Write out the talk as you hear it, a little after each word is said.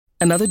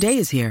Another day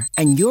is here,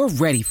 and you're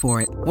ready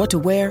for it. What to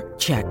wear?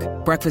 Check.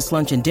 Breakfast,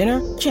 lunch, and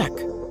dinner? Check.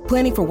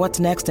 Planning for what's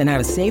next and how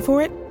to save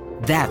for it?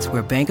 That's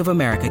where Bank of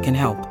America can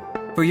help.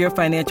 For your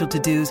financial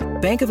to-dos,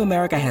 Bank of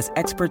America has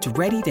experts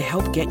ready to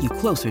help get you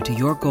closer to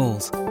your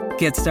goals.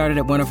 Get started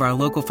at one of our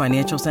local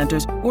financial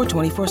centers or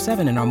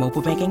 24/7 in our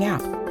mobile banking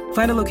app.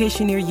 Find a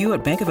location near you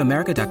at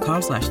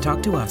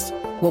bankofamerica.com/talktous.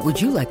 What would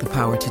you like the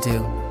power to do?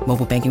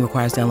 Mobile banking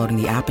requires downloading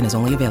the app and is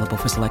only available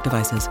for select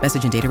devices.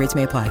 Message and data rates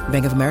may apply.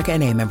 Bank of America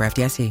N.A., member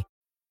FDIC.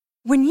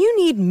 When you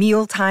need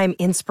mealtime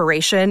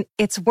inspiration,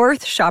 it's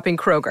worth shopping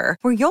Kroger,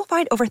 where you'll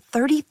find over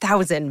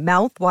 30,000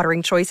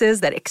 mouth-watering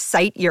choices that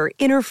excite your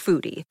inner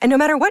foodie. And no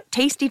matter what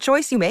tasty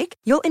choice you make,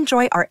 you'll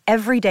enjoy our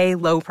everyday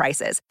low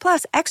prices,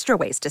 plus extra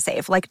ways to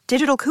save, like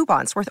digital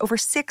coupons worth over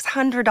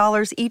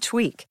 $600 each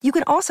week. You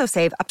can also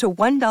save up to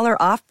 $1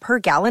 off per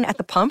gallon at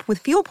the pump with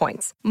fuel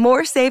points.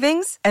 More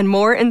savings and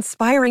more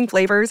inspiring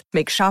flavors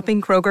make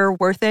shopping Kroger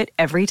worth it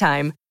every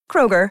time.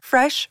 Kroger,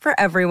 fresh for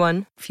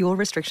everyone. Fuel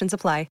restrictions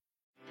apply.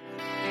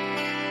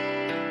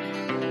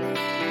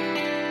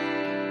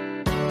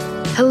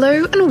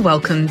 Hello and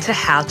welcome to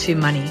How To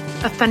Money,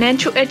 a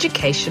financial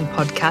education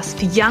podcast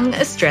for young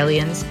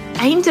Australians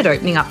aimed at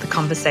opening up the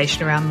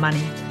conversation around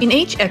money. In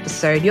each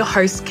episode, your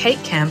host,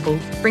 Kate Campbell,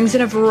 brings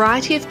in a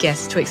variety of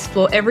guests to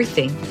explore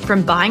everything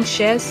from buying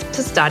shares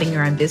to starting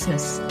your own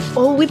business,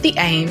 all with the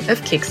aim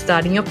of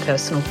kickstarting your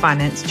personal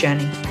finance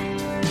journey.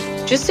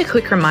 Just a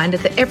quick reminder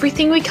that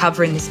everything we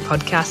cover in this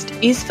podcast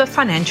is for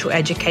financial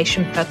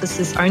education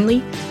purposes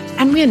only,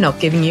 and we are not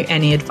giving you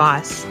any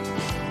advice.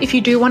 If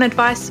you do want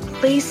advice,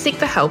 please seek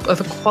the help of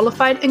a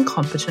qualified and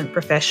competent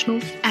professional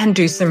and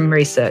do some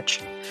research.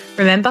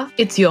 Remember,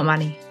 it's your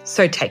money,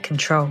 so take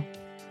control.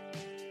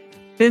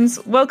 Vince,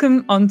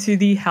 welcome onto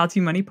the How To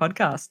Money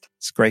podcast.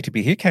 It's great to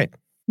be here, Kate.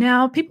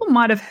 Now, people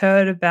might have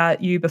heard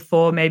about you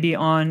before, maybe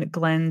on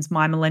Glenn's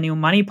My Millennial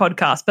Money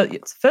podcast, but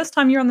it's the first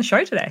time you're on the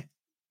show today.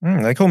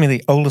 They call me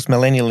the oldest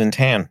millennial in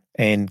town,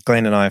 and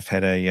Glenn and I have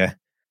had a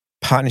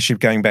partnership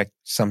going back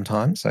some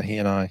time. So he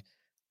and I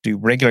do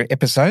regular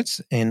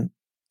episodes, and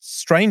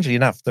strangely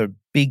enough, the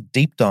big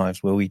deep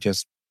dives where we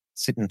just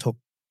sit and talk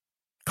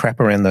crap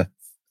around the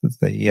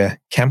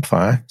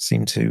campfire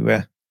seem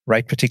to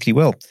rate particularly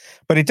well.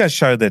 But it does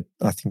show that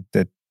I think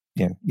that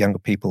younger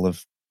people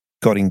have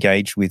got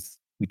engaged with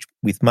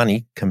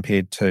money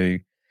compared to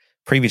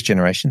previous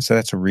generations. So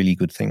that's a really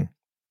good thing.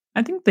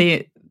 I think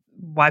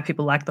why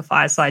people like the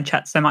fireside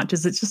chat so much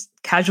is it's just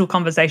casual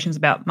conversations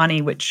about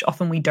money, which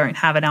often we don't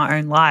have in our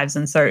own lives.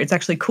 And so it's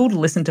actually cool to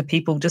listen to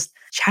people just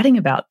chatting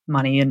about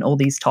money and all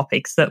these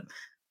topics that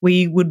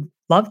we would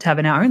love to have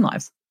in our own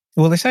lives.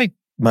 Well, they say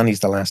money's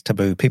the last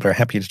taboo. People are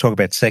happier to talk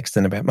about sex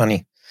than about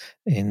money.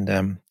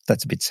 And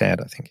that's a bit sad,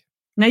 I think.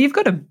 Now, you've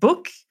got a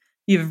book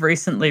you've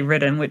recently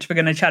written, which we're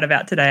going to chat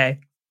about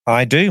today.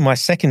 I do. My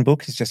second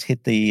book has just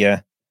hit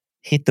the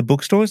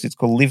bookstores. It's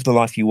called Live the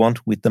Life You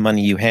Want with the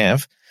Money You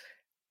Have,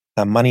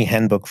 a money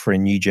handbook for a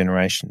new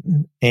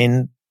generation.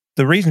 And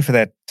the reason for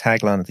that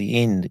tagline at the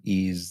end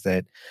is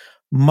that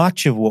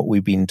much of what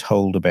we've been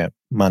told about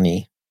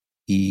money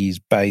is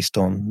based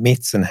on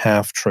myths and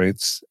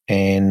half-truths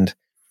and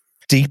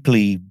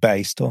deeply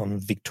based on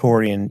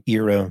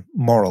Victorian-era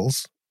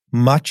morals,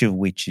 much of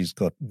which has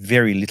got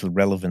very little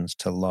relevance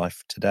to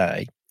life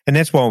today. And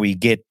that's why we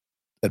get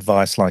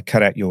advice like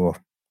cut out your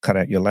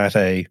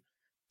latte,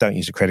 don't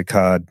use a credit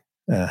card,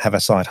 have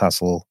a side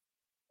hustle,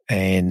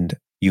 and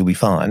you'll be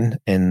fine.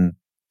 And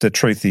the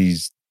truth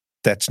is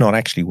that's not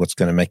actually what's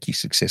going to make you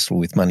successful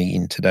with money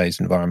in today's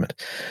environment.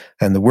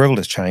 And the world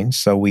has changed,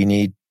 so we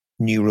need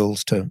new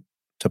rules to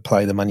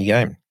play the money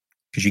game,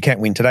 because you can't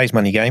win today's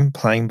money game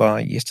playing by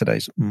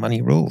yesterday's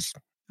money rules.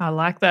 I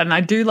like that. And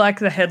I do like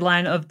the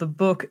headline of the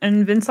book.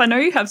 And Vince, I know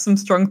you have some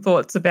strong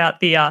thoughts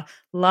about the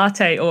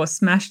latte or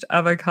smashed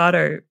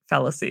avocado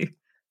fallacy.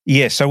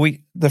 Yeah, so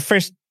the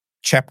first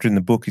chapter in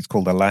the book is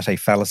called the latte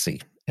fallacy.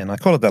 And I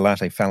call it the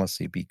latte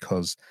fallacy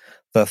because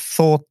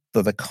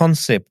the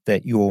concept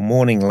that your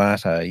morning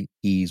latte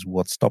is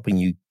what's stopping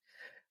you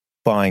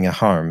buying a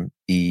home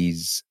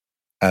is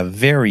a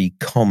very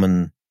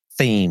common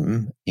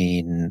theme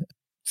in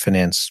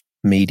finance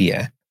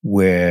media,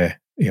 where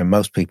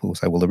most people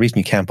say, well, the reason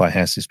you can't buy a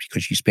house is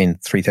because you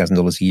spend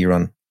 $3,000 a year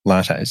on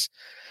lattes,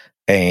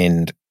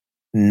 and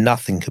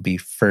nothing could be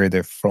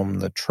further from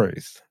the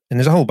truth. And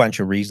there's a whole bunch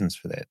of reasons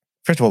for that.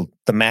 First of all,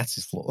 the maths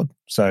is flawed.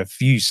 So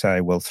if you say,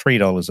 well,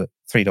 $3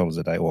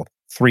 a day, or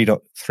 $3.80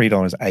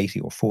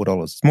 or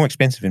 $4, it's more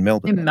expensive in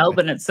Melbourne. In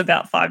Melbourne, it's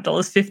about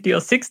 $5.50 or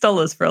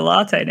 $6 for a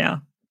latte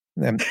now.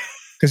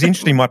 Because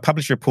interestingly, my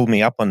publisher pulled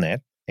me up on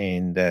that,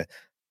 and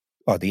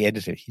the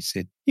editor, he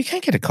said, you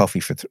can't get a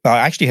coffee for... I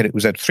actually it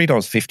was at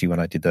 $3.50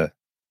 when I did the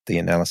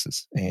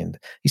analysis, and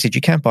he said,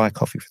 you can't buy a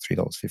coffee for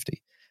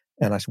 $3.50.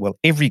 And I said, well,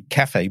 every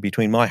cafe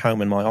between my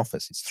home and my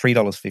office is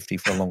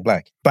 $3.50 for a long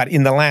black. But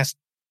in the last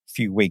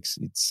few weeks,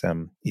 it's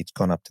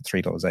gone up to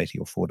 $3.80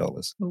 or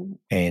 $4. Ooh.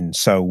 And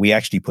so we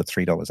actually put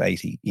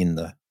 $3.80 in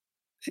the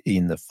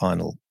in the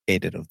final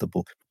edit of the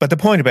book. But the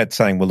point about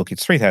saying, well, look,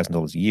 it's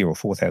 $3,000 a year or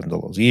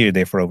 $4,000 a year,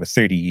 therefore over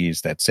 30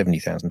 years, that's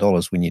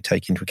 $70,000 when you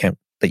take into account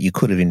that you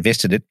could have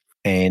invested it,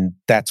 and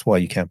that's why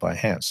you can't buy a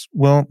house.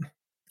 Well,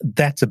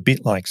 that's a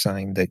bit like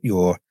saying that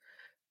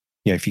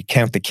if you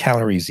count the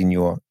calories in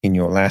your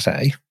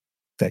latte,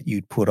 that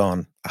you'd put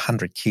on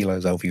 100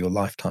 kilos over your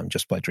lifetime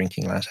just by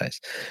drinking lattes,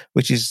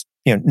 which is,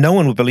 no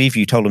one would believe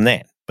you told them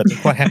that, but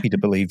they're quite happy to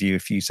believe you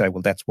if you say,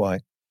 well, that's why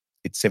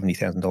it's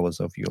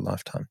 $70,000 over your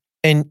lifetime.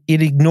 And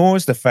it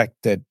ignores the fact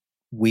that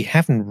we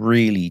haven't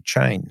really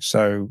changed.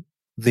 So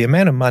the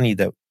amount of money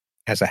that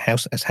as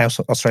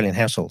Australian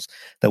households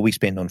that we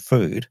spend on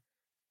food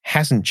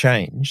hasn't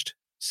changed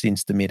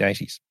since the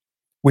mid-80s.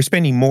 We're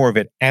spending more of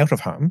it out of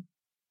home,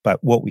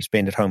 but what we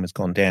spend at home has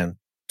gone down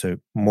to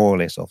more or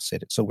less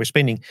offset it. So we're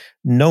spending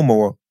no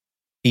more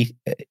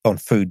on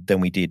food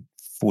than we did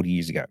 40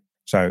 years ago.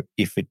 So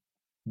if it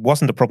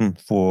wasn't a problem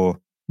for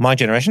my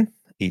generation,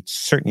 it's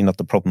certainly not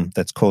the problem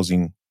that's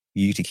causing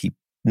you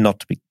not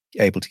to be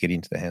able to get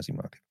into the housing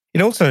market.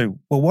 It also,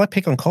 why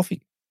pick on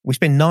coffee? We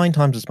spend 9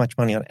 times as much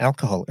money on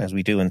alcohol as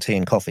we do on tea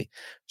and coffee.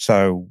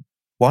 So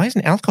why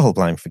isn't alcohol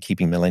blamed for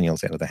keeping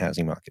millennials out of the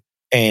housing market?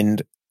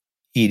 And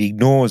it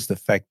ignores the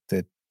fact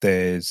that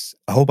there's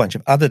a whole bunch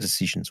of other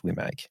decisions we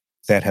make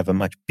that have a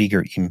much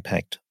bigger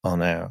impact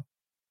on our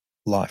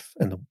life.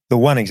 And the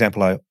one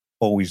example I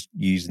always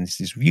use in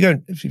this is,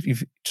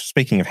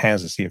 speaking of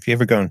houses here, if you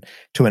ever go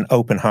to an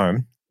open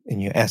home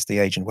and you ask the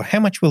agent, well,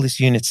 how much will this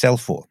unit sell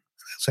for?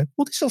 They'll say,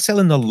 well, this will sell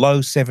in the low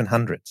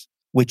 700s,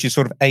 which is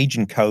sort of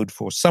agent code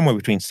for somewhere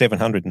between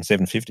 700 and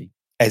 750,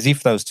 as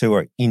if those two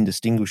are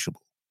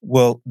indistinguishable.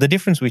 Well, the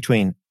difference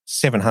between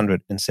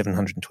 700 and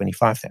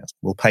 725,000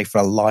 will pay for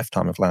a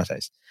lifetime of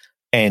lattes.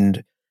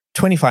 And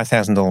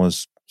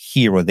 $25,000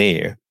 here or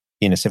there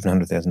in a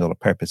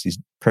 $700,000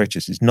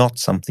 purchase is not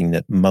something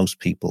that most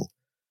people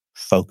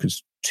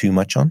focus too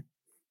much on.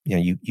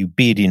 You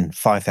bid in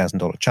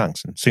 $5,000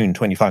 chunks and soon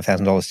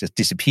 $25,000 just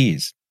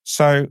disappears.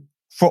 So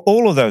for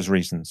all of those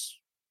reasons,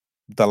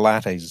 the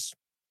latte's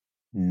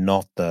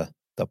not the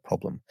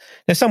problem.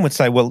 Now, some would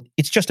say, well,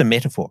 it's just a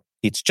metaphor.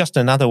 It's just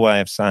another way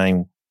of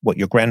saying what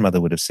your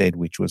grandmother would have said,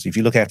 which was, if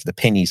you look after the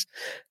pennies,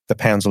 the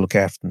pounds will look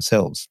after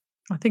themselves.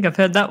 I think I've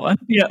heard that one.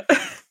 Yeah.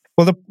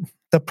 Well,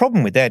 the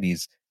problem with that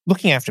is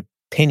looking after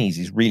pennies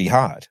is really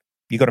hard.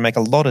 You've got to make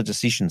a lot of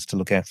decisions to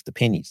look after the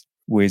pennies.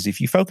 Whereas if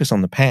you focus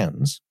on the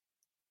pounds,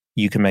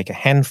 you can make a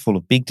handful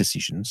of big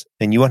decisions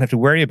and you won't have to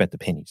worry about the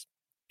pennies.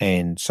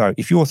 And so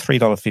if your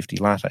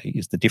 $3.50 latte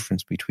is the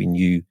difference between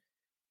you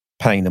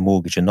paying the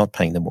mortgage and not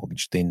paying the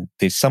mortgage, then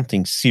there's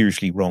something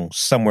seriously wrong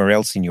somewhere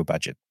else in your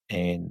budget.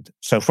 And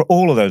so for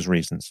all of those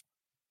reasons,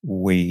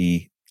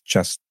 we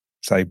just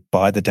say,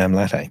 buy the damn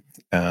latte.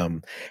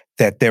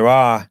 That there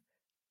are,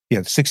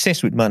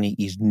 success with money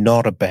is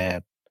not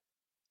about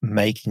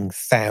making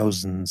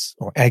thousands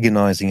or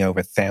agonizing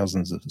over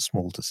thousands of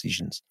small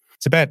decisions.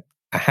 It's about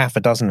a half a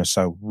dozen or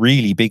so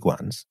really big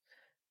ones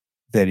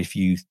that if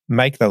you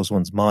make those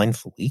ones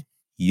mindfully,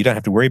 you don't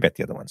have to worry about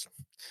the other ones.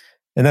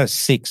 And those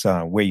 6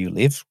 are where you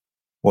live,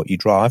 what you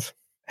drive,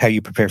 how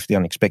you prepare for the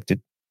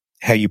unexpected,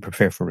 how you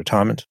prepare for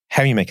retirement,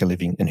 how you make a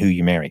living, and who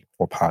you marry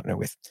or partner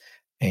with.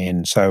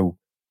 And so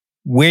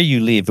where you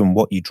live and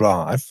what you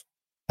drive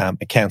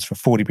accounts for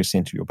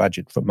 40% of your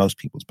budget for most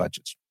people's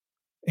budgets.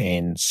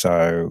 And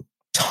so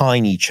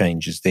tiny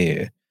changes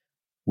there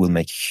will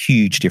make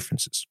huge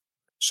differences.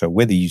 So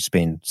whether you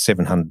spend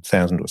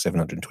 700,000 or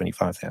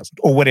 725,000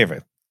 or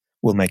whatever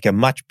will make a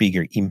much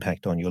bigger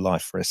impact on your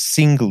life for a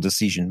single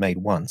decision made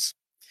once,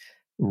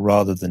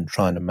 rather than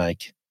trying to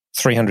make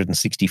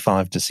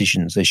 365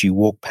 decisions as you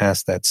walk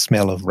past that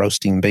smell of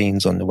roasting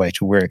beans on the way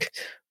to work,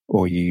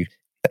 or you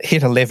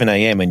hit 11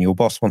 a.m. and your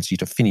boss wants you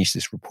to finish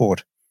this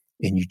report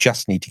and you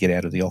just need to get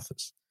out of the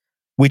office.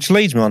 Which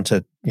leads me on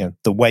to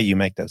the way you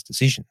make those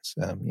decisions.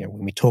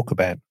 When we talk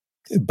about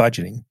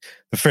budgeting,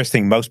 the first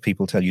thing most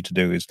people tell you to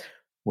do is,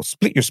 well,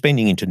 split your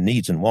spending into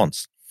needs and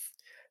wants.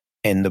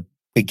 And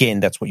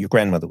again, that's what your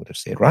grandmother would have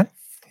said, right?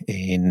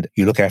 And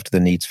you look after the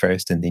needs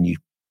first and then you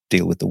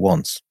deal with the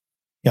wants.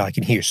 I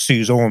can hear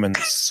Suze Orman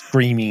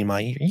screaming in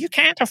my ear, you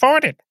can't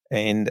afford it.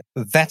 And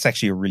that's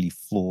actually a really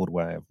flawed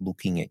way of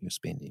looking at your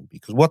spending,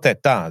 because what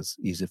that does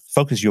is it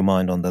focuses your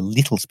mind on the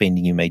little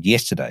spending you made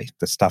yesterday,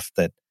 the stuff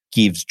that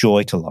gives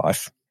joy to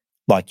life,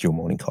 like your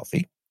morning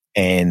coffee,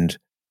 and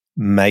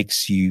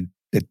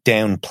it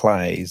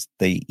downplays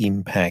the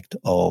impact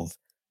of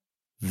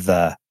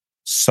the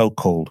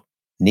so-called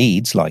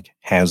needs like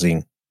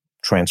housing,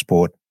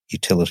 transport,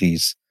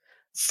 utilities,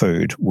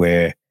 food,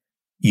 where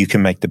you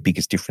can make the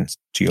biggest difference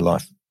to your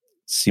life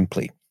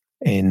simply.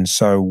 And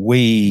so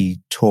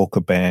we talk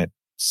about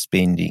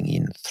spending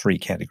in 3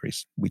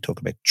 categories. We talk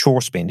about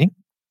chore spending,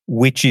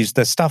 which is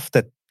the stuff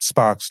that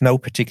sparks no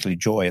particular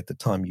joy at the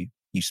time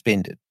you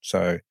spend it.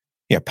 So,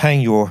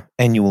 paying your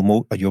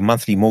your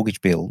monthly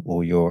mortgage bill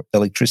or your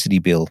electricity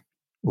bill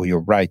or your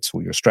rates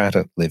or your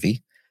strata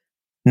levy,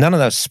 none of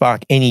those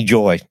spark any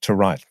joy to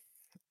write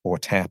or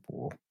tap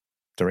or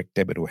direct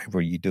debit or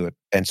however you do it.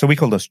 And so we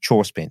call this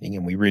chore spending,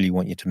 and we really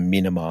want you to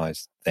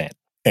minimize that.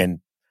 And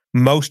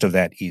most of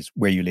that is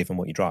where you live and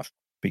what you drive,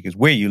 because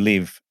where you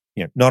live,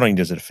 not only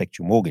does it affect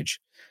your mortgage,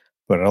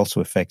 but it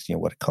also affects,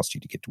 what it costs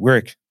you to get to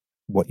work,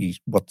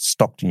 what's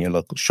stocked in your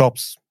local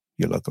shops,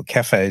 your local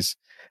cafes.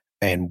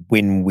 And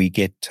when we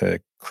get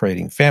to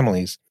creating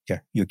families,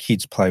 your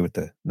kids play with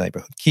the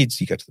neighborhood kids,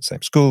 you go to the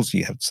same schools,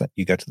 you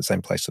go to the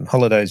same place on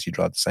holidays, you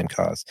drive the same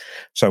cars.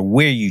 So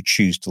where you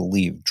choose to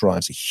live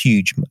drives a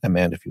huge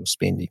amount of your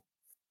spending,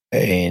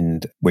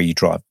 and where you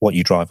drive, what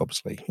you drive,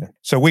 obviously.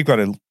 So we've got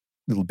a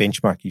little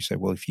benchmark. You say,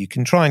 well, if you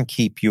can try and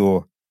keep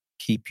your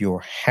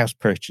house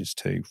purchase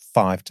to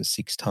 5 to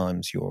 6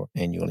 times your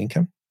annual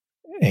income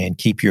and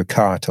keep your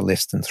car to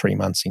less than 3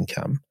 months'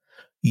 income,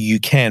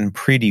 you can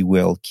pretty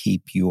well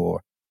keep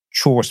your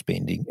chore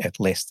spending at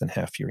less than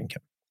half your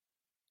income.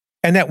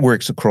 And that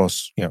works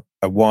across,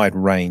 a wide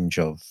range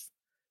of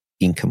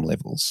income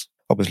levels.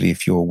 Obviously,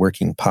 if you're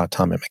working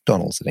part-time at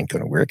McDonald's, it ain't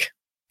going to work.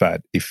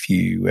 But if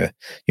you,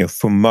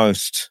 for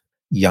most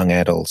young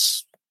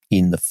adults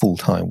in the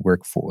full-time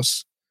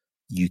workforce,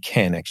 you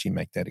can actually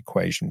make that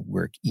equation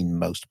work in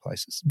most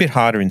places. A bit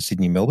harder in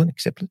Sydney, Melbourne,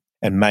 accept it.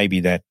 And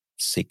maybe that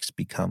 6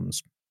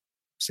 becomes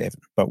 7.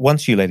 But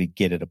once you let it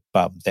get it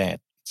above that,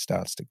 it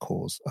starts to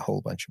cause a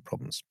whole bunch of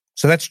problems.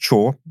 So that's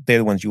chore. They're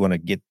the ones you want to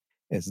get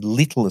as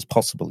little as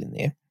possible in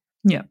there.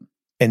 Yeah.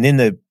 And then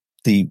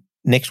the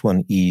next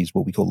one is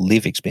what we call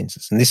live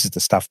expenses. And this is the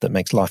stuff that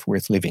makes life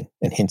worth living,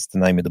 and hence the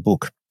name of the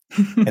book.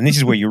 And this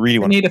is where you really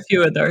want need a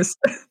few of those.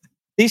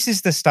 This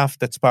is the stuff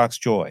that sparks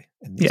joy.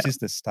 And this is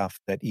the stuff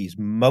that is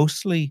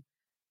mostly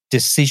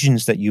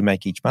decisions that you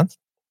make each month.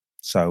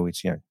 So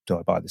it's, do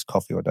I buy this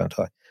coffee or don't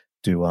I?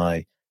 Do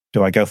I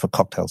go for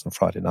cocktails on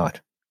Friday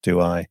night?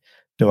 Do I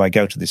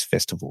go to this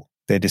festival?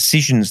 They're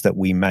decisions that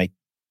we make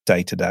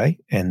day to day,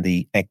 and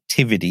the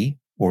activity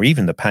or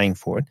even the paying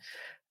for it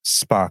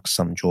sparks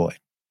some joy.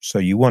 So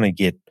you want to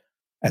get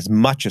as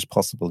much as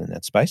possible in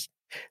that space.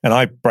 And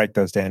I break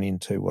those down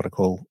into what I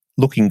call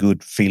looking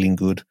good, feeling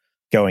good,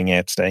 going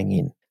out, staying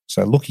in.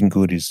 So looking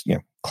good is,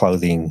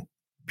 clothing,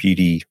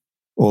 beauty,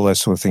 all those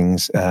sort of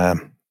things.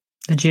 The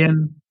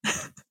gym.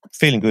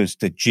 Feeling good is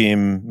the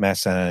gym,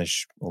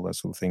 massage, all those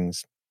sort of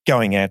things.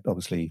 Going out,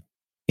 obviously,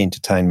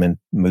 entertainment,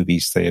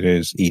 movies,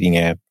 theatres, eating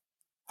out,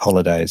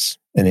 holidays,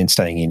 and then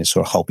staying in is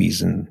sort of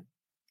hobbies and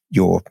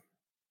your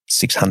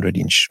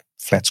 600-inch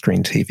flat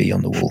screen TV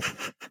on the wall.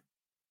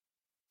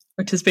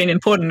 Which has been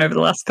important over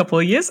the last couple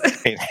of years.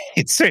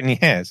 It certainly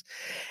has.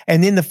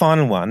 And then the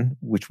final one,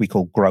 which we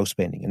call grow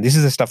spending. And this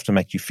is the stuff to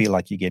make you feel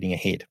like you're getting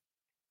ahead.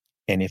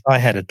 And if I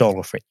had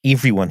 $1 for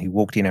everyone who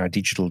walked in our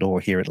digital door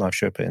here at Life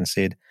Sherpa and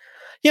said,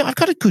 I've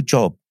got a good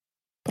job,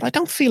 but I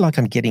don't feel like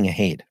I'm getting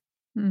ahead.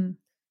 Mm.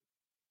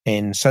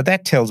 And so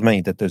that tells me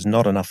that there's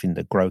not enough in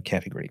the grow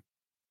category.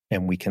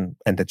 And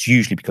that's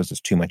usually because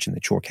there's too much in the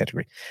chore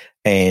category.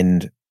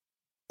 And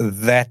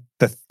that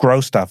the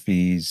grow stuff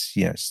is,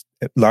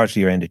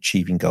 largely around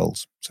achieving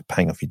goals. So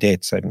paying off your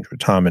debt, saving for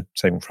retirement,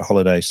 saving for a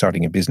holiday,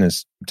 starting a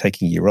business,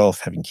 taking a year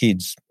off, having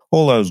kids,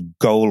 all those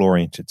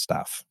goal-oriented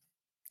stuff.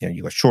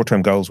 You've got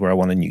short-term goals where I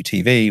want a new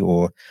TV,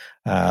 or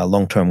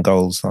long-term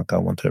goals like I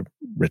want to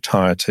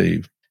retire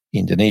to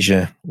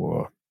Indonesia,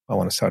 or I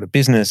want to start a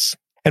business.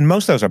 And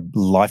most of those are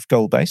life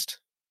goal-based.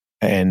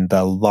 And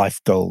the life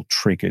goal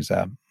triggers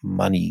a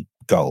money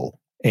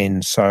goal.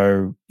 And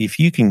so if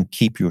you can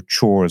keep your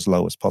chore as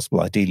low as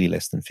possible, ideally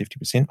less than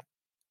 50%,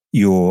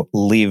 your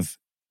live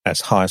as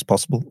high as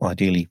possible,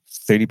 ideally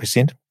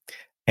 30%,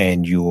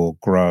 and your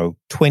grow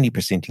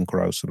 20% in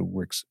grow sort of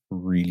works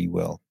really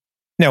well.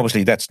 Now,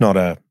 obviously, that's not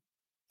a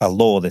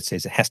law that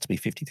says it has to be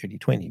 50, 30,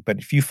 20. But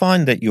if you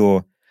find that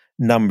your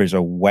numbers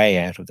are way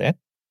out of that,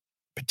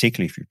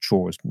 particularly if your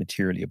chore is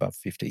materially above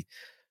 50,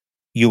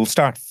 you'll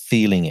start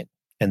feeling it.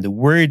 And the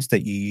words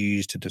that you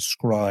use to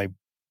describe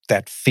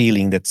that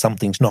feeling that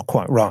something's not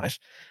quite right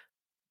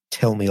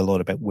tell me a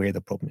lot about where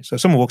the problem is. So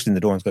if someone walks in the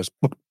door and goes,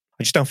 look,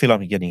 I just don't feel like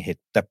I'm getting ahead,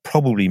 that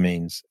probably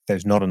means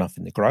there's not enough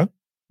in the grow,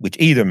 which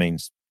either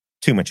means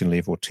too much in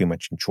live or too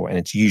much in chore. And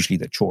it's usually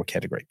the chore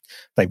category.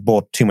 They've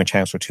bought too much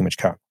house or too much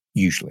car,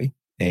 usually.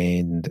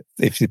 And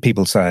if the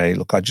people say,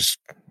 look,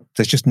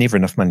 there's just never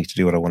enough money to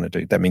do what I want to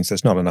do, that means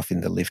there's not enough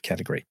in the live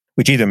category,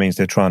 which either means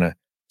they're trying to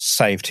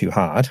save too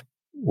hard,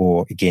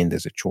 or again,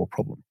 there's a chore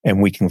problem.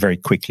 And we can very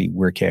quickly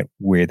work out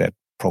where that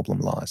problem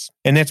lies.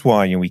 And that's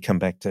why we come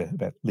back to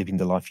about living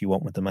the life you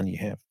want with the money you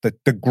have.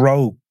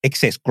 The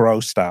excess grow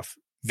stuff,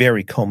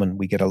 very common.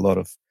 We get a lot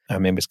of our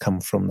members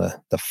come from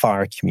the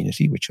FIRE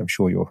community, which I'm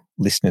sure your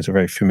listeners are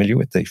very familiar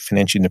with, the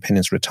Financial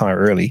Independence Retire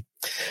Early,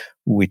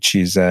 which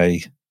is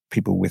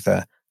people with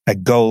a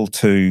goal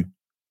to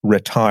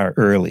retire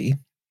early,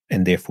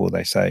 and therefore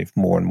they save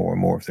more and more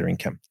and more of their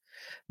income,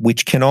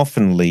 which can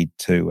often lead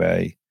to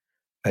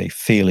a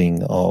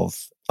feeling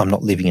of, I'm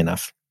not living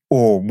enough,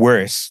 or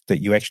worse,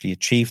 that you actually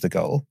achieve the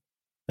goal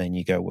and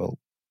you go, well,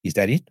 is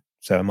that it?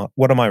 So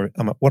what am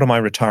I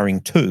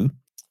retiring to?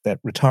 That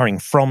retiring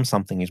from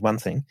something is one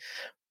thing,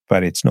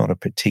 but it's not a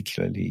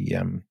particularly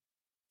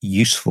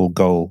useful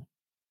goal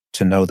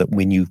to know that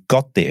when you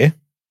got there,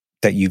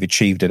 that you've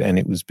achieved it and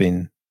it was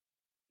been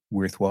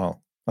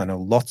worthwhile. I know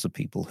lots of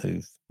people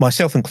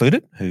myself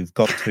included, who've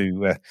got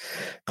to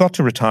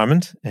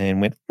retirement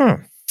and went,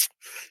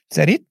 is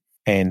that it?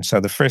 And so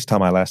the first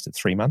time I lasted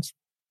 3 months.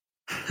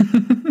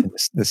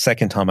 The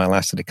second time I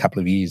lasted a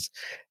couple of years,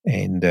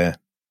 and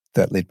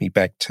that led me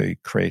back to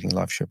creating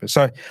Life Sherpa.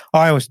 So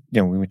I always,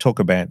 when we talk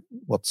about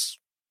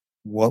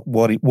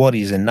what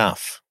is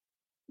enough,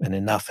 and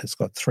enough has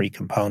got three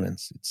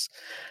components. It's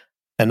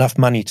enough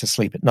money to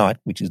sleep at night,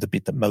 which is the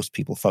bit that most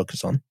people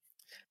focus on.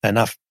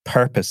 Enough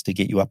purpose to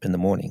get you up in the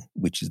morning,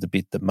 which is the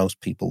bit that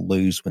most people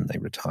lose when they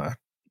retire.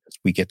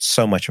 We get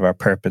so much of our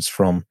purpose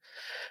from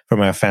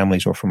our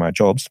families or from our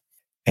jobs,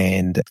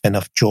 and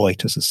enough joy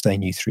to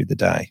sustain you through the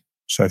day.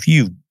 So if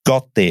you've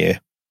got there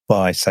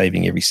by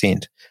saving every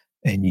cent,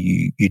 and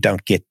you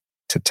don't get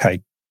to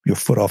take your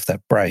foot off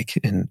that brake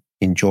and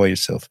enjoy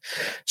yourself.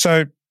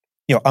 So,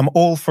 I'm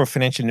all for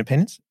financial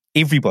independence.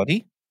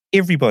 Everybody,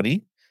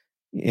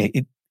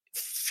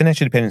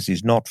 financial independence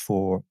is not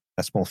for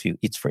a small few.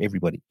 It's for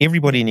everybody.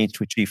 Everybody needs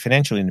to achieve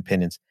financial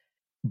independence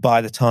by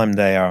the time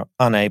they are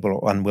unable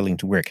or unwilling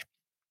to work.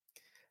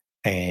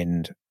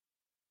 And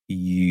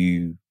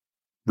you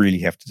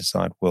really have to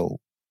decide, well,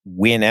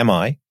 when am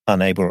I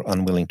unable or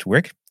unwilling to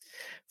work?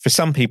 For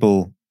some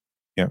people,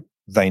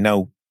 they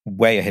know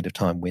way ahead of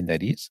time when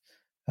that is.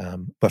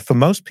 But for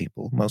most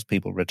people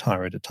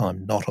retire at a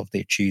time not of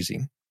their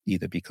choosing,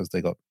 either because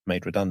they got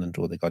made redundant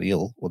or they got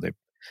ill or their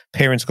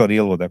parents got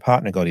ill or their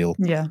partner got ill.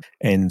 Yeah.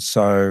 And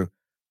so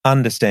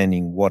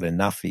understanding what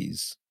enough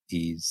is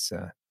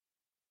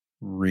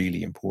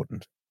really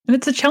important. And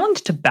it's a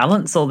challenge to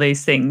balance all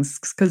these things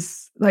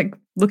because, like,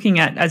 looking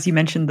at, as you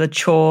mentioned, the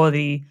chore,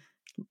 the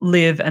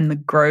live and the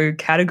grow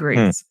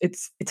categories,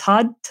 it's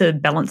hard to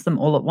balance them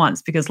all at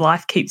once because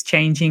life keeps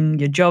changing,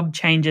 your job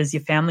changes,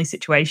 your family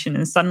situation,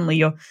 and suddenly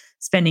you're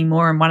spending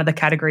more in one of the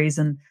categories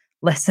and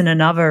less in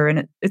another.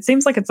 And it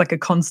seems like it's like a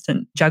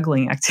constant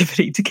juggling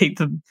activity to keep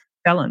them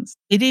balanced.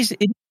 It is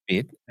a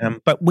bit,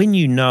 but when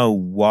you know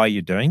why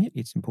you're doing it,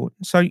 it's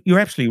important. So you're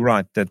absolutely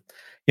right that,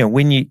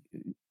 when you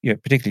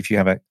particularly if you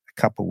have a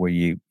couple where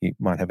you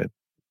might have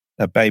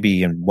a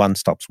baby and one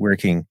stops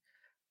working,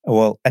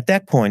 well, at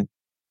that point,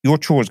 your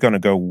chore is going to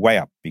go way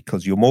up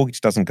because your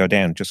mortgage doesn't go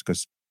down just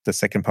because the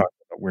second part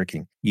is not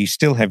working. You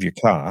still have your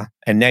car,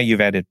 and now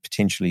you've added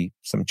potentially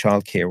some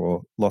childcare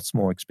or lots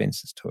more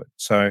expenses to it.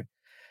 So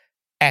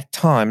at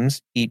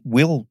times it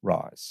will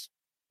rise.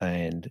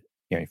 And,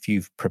 if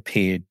you've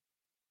prepared,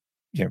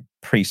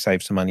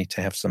 pre-save some money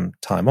to have some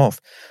time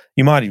off,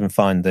 you might even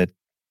find that,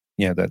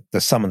 that the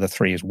sum of the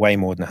three is way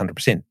more than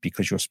 100%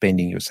 because you're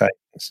spending your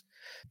savings.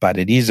 But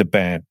it is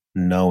about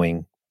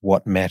knowing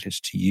what matters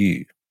to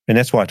you. And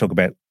that's why I talk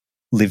about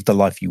live the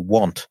life you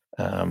want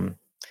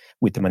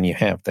with the money you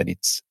have, that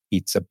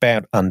it's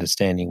about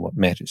understanding what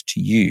matters to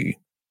you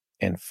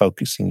and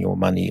focusing your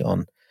money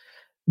on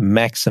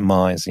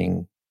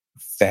maximizing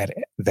that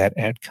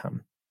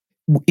outcome.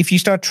 If you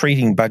start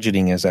treating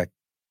budgeting as a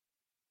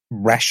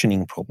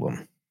rationing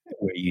problem,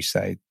 where you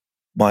say,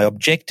 my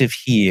objective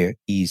here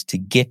is to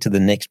get to the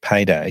next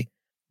payday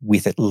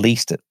with at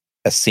least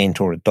a cent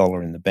or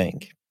 $1 in the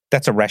bank,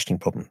 that's a rationing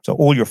problem. So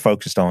all you're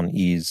focused on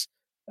is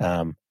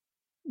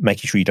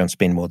making sure you don't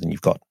spend more than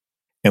you've got.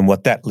 And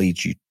what that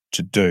leads you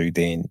to do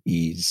then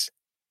is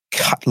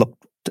look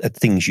at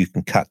things you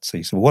can cut. So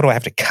you say, well, what do I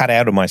have to cut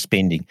out of my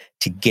spending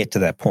to get to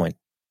that point?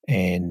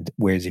 And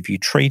whereas if you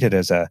treat it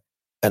as an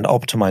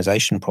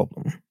optimization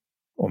problem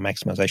or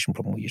maximization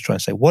problem, where you're trying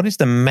to say, what is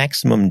the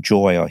maximum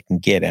joy I can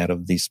get out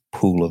of this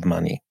pool of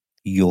money?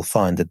 You'll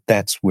find that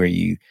that's where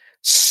you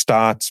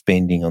start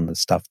spending on the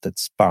stuff that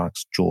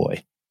sparks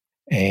joy.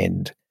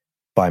 And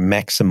by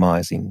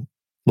looking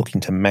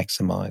to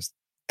maximize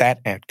that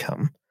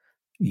outcome,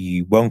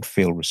 you won't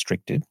feel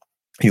restricted.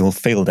 You'll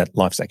feel that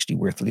life's actually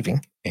worth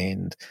living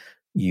and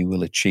you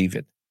will achieve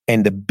it.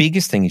 And the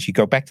biggest thing is you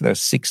go back to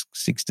those six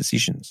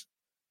decisions.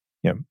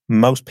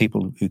 Most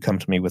people who come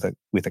to me with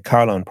a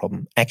car loan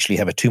problem actually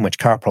have a too much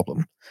car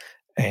problem,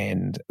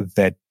 and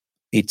that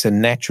it's a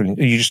natural.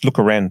 You just look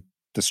around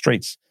the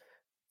streets,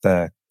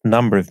 the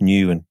number of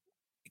new and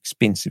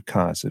expensive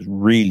cars has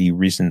really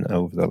risen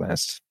over the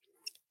last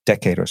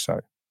decade or so.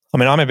 I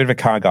mean, I'm a bit of a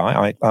car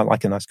guy. I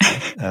like a nice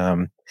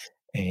car.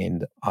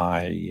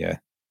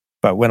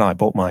 But when I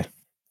bought my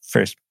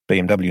first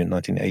BMW in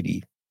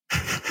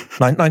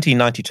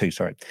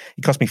 1992, it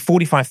cost me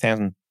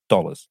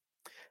 $45,000.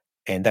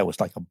 And that was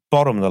like a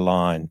bottom of the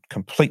line,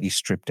 completely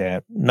stripped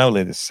out, no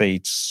leather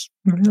seats.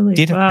 Really?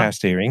 Did have power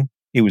steering.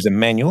 It was a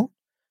manual.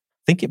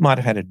 I think it might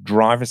have had a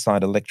driver's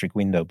side electric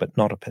window, but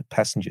not a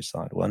passenger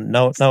side one.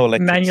 No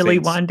electric manually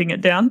seats. winding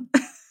it down.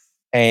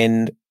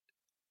 And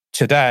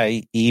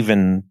today,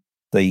 even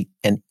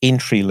an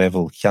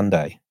entry-level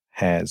Hyundai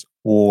has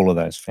all of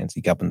those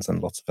fancy gubbins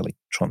and lots of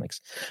electronics.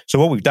 So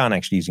what we've done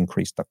actually is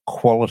increase the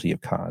quality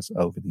of cars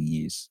over the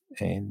years,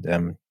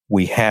 and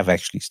we have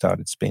actually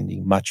started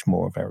spending much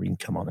more of our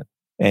income on it.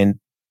 And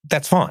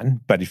that's fine,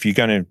 but if you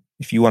want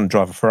to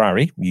drive a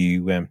Ferrari,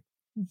 you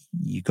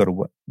got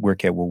to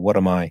work out, well, what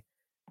am I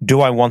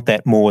do I want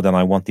that more than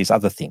I want this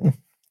other thing?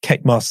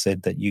 Kate Moss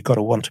said that you've got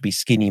to want to be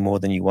skinny more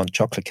than you want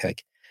chocolate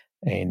cake.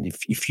 And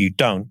if you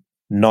don't,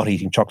 not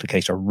eating chocolate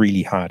cakes are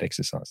really hard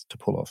exercise to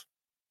pull off.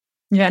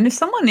 Yeah, and if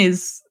someone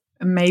is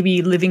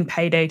maybe living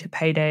payday to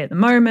payday at the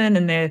moment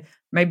and they're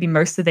maybe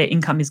most of their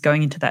income is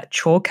going into that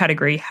chore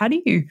category, how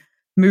do you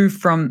move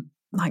from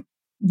like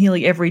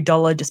nearly every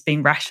dollar just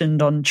being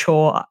rationed on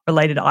chore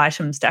related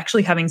items to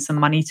actually having some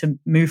money to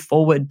move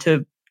forward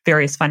to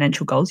various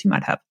financial goals you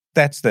might have?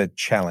 That's the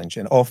challenge.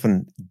 And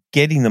often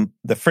getting them,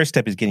 the first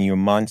step is getting your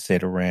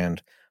mindset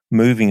around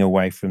moving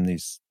away from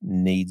this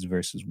needs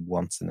versus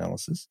wants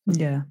analysis.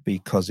 Yeah.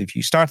 Because if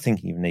you start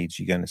thinking of needs,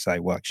 you're going to say,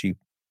 well, actually,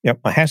 yep,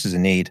 my house is a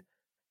need,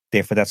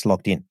 therefore that's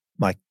locked in.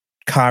 My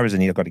car is a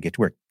need, I've got to get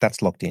to work,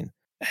 that's locked in.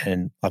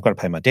 And I've got to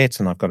pay my debts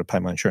and I've got to pay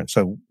my insurance.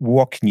 So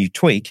what can you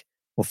tweak?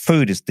 Well,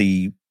 food is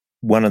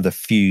one of the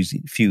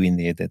few in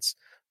there that's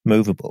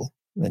movable.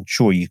 And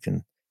sure, you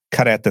can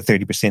cut out the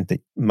 30%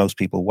 that most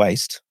people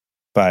waste,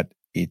 but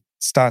it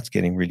starts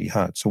getting really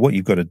hard. So what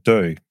you've got to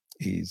do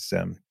is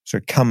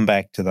sort of come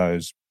back to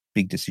those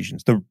big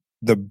decisions.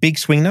 The big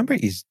swing number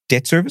is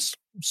debt service.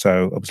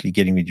 So obviously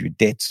getting rid of your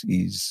debts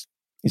is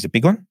a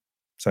big one.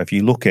 So if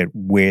you look at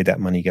where that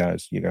money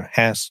goes, you go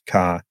house,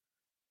 car,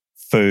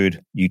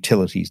 food,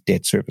 utilities,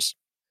 debt service.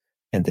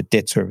 And the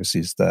debt service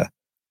is the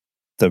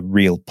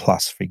real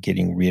plus for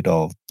getting rid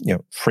of,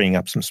 freeing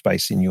up some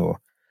space in your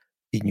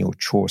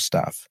chore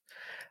stuff.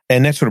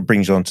 And that sort of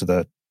brings on to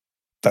the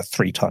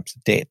three types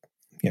of debt.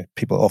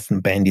 People often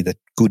bandy the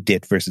good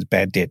debt versus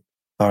bad debt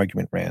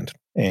argument round.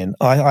 And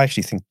I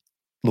actually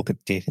look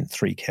at debt in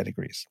three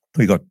categories.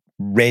 We've got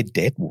red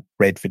debt,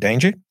 red for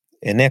danger,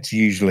 and that's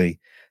usually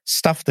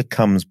stuff that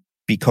comes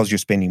because you're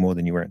spending more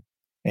than you earn.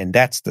 And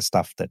that's the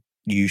stuff that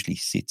usually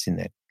sits in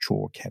that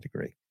chore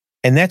category.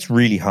 And that's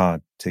really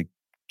hard to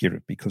get rid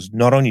of because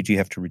not only do you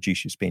have to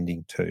reduce your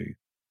spending to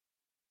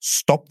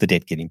stop the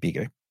debt getting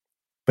bigger,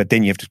 but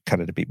then you have to cut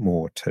it a bit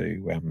more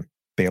to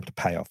be able to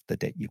pay off the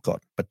debt you've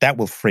got. But that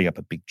will free up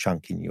a big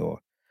chunk in your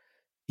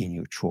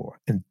chore.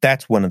 And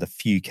that's one of the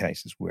few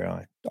cases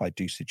where I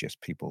do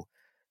suggest people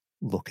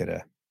look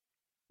at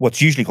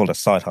what's usually called a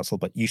side hustle,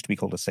 but used to be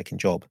called a second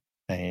job.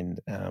 And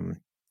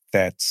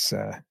that's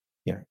a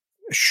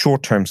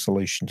short-term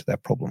solution to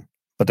that problem.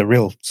 But the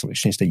real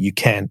solution is that you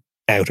can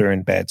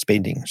out-earn bad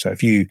spending. So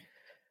if you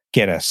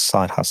get a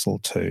side hustle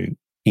to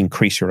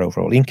increase your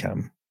overall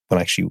income, well,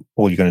 actually,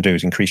 all you're going to do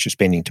is increase your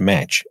spending to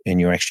match, and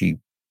you're actually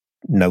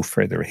no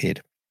further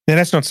ahead. Now,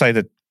 that's not to say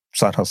that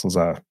side hustles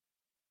are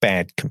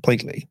bad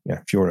completely.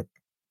 If you're a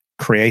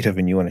creative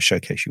and you want to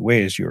showcase your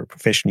wares, you're a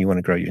professional, you want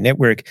to grow your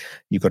network,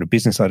 you've got a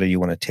business idea you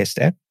want to test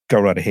out,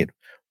 go right ahead.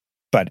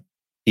 But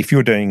if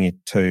you're doing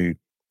it to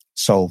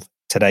solve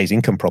today's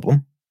income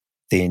problem,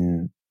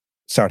 then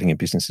starting a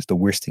business is the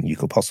worst thing you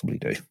could possibly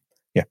do.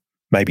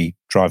 Maybe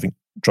driving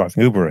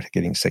Uber or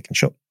getting a second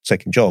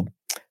job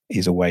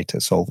is a way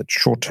to solve it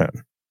short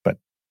term, but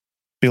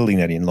building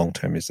that in long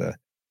term is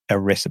a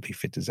recipe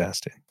for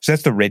disaster. So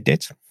that's the red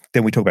debts.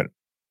 Then we talk about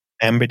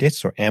amber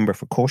debts, or amber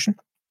for caution.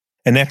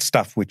 And that's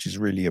stuff which is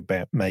really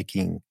about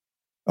making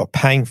or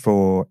paying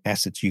for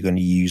assets you're going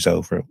to use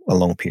over a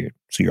long period.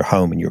 So your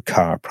home and your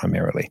car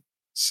primarily.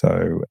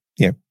 So,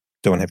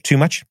 don't have too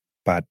much,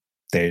 but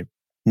they're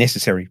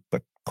necessary,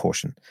 but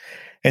caution.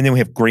 And then we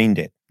have green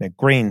debt. Now,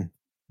 green,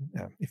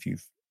 if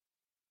you've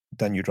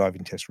done your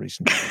driving test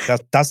recently,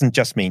 doesn't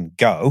just mean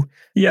go.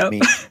 Yeah. It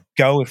means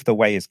go if the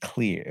way is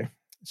clear.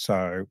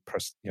 So,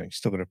 you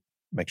still got to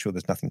make sure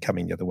there's nothing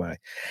coming the other way.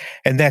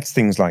 And that's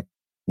things like,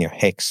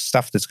 HECS,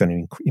 stuff that's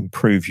going to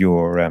improve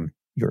your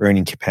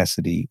earning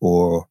capacity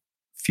or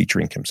future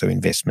income. So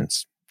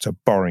investments. So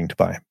borrowing to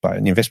buy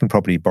an investment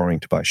property,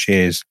 borrowing to buy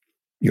shares,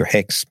 your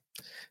HECS,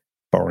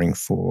 borrowing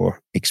for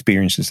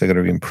experiences that are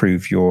going to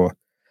improve your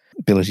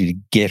ability to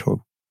get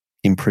or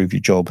improve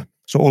your job.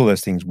 So all of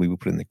those things we will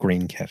put in the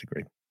green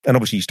category. And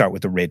obviously you start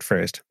with the red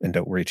first and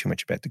don't worry too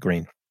much about the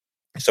green.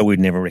 So we'd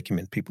never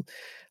recommend people,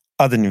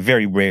 other than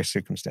very rare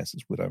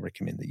circumstances, would I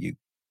recommend that you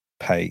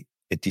pay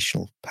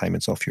additional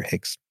payments off your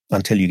HECS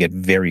until you get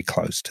very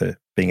close to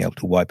being able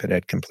to wipe it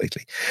out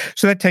completely.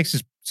 So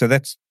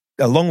that's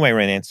a long way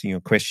around answering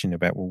your question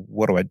about, well,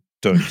 what do I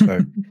do?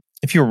 So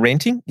if you're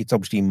renting, it's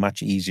obviously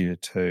much easier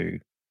to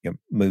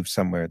move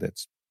somewhere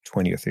that's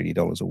 $20 or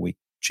 $30 a week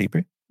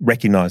cheaper,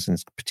 recognizing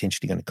it's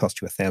potentially going to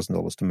cost you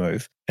 $1,000 to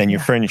move, and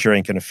your furniture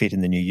ain't going to fit in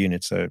the new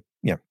unit. So,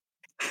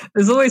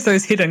 there's always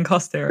those hidden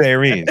costs there.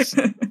 There is.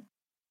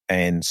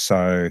 And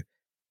so,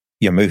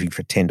 moving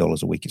for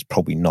 $10 a week is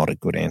probably not a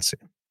good answer.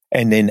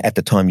 And then at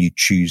the time you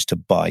choose to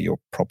buy your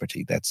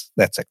property, that's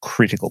a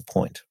critical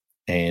point.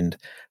 And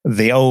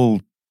the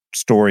old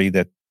story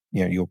that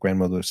your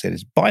grandmother said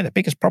is buy the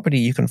biggest property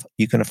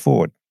you can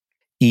afford,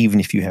 even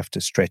if you have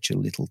to stretch a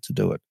little to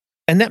do it.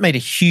 And that made a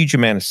huge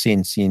amount of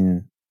sense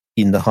in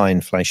the high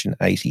inflation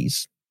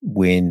 80s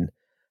when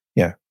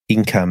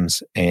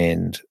incomes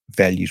and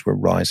values were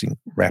rising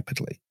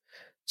rapidly.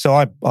 So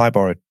I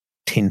borrowed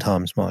 10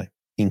 times my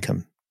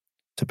income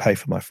to pay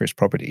for my first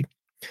property.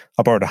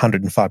 I borrowed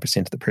 105%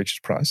 of the purchase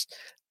price,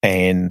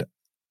 and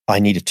I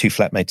needed 2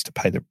 flatmates to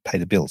pay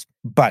the bills.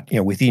 But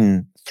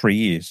within 3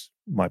 years,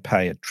 my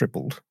pay had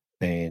tripled,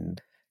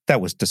 and that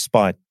was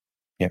despite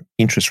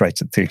interest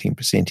rates at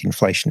 13%,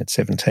 inflation at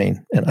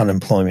 17%, and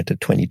unemployment at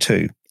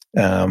 22%.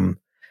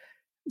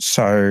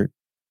 So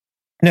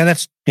now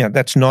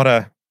that's not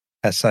a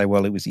say,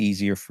 well, it was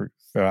easier for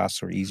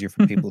us or easier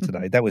for people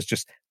today. That was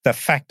just the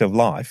fact of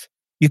life.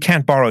 You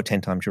can't borrow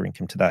 10 times your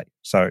income today.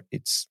 So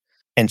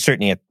and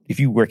certainly if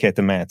you work out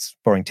the maths,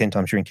 borrowing 10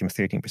 times your income of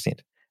 13%,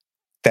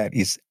 that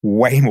is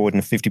way more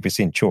than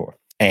 50% chore.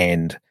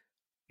 And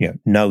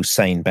no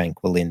sane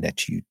bank will lend that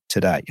to you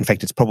today. In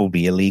fact, it's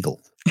probably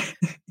illegal.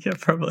 Yeah,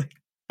 probably.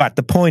 But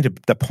the point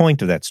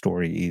of that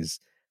story is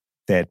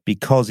that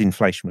because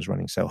inflation was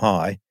running so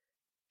high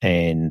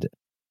and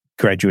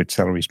graduate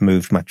salaries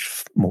moved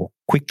much more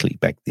quickly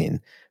back then,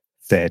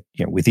 that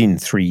within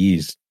 3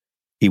 years,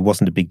 it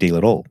wasn't a big deal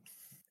at all.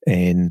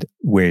 And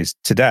whereas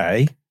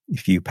today,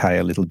 if you pay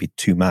a little bit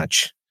too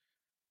much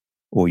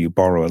or you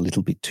borrow a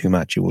little bit too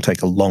much, it will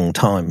take a long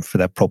time for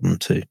that problem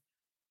to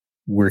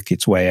work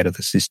its way out of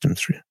the system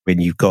through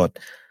when you've got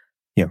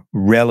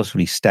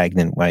relatively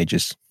stagnant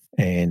wages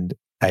and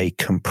a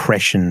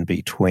compression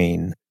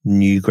between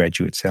new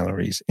graduate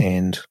salaries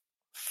and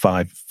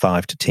 5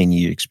 to 10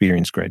 year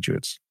experienced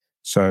graduates.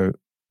 So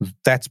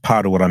that's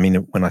part of what I mean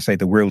when I say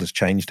the world has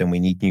changed and we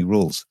need new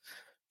rules.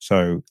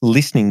 So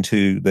listening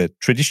to the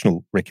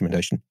traditional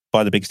recommendation,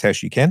 buy the biggest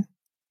house you can.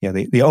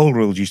 The old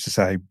rules used to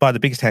say, buy the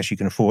biggest house you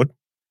can afford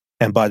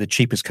and buy the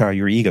cheapest car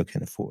your ego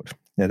can afford.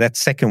 Now, that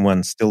second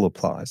one still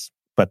applies,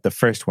 but the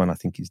first one I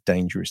think is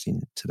dangerous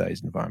in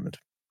today's environment.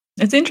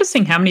 It's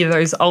interesting how many of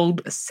those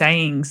old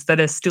sayings that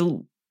are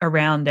still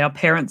around, our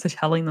parents are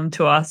telling them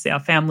to us, our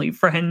family,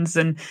 friends,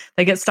 and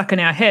they get stuck in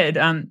our head.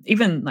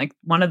 Even like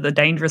one of the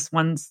dangerous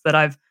ones that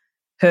I've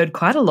heard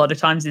quite a lot of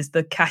times is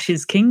the cash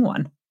is king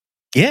one.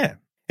 Yeah.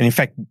 And in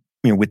fact,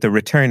 with the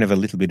return of a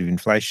little bit of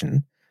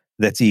inflation,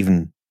 that's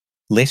even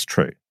less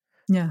true.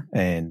 Yeah.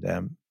 And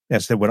as I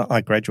said, when I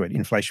graduated,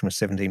 inflation was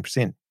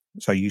 17%.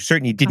 So you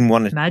certainly didn't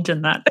want to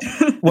imagine that.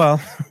 Well,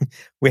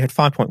 we had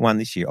 5.1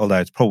 this year, although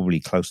it's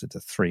probably closer to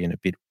 3 and a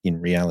bit in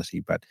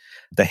reality. But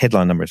the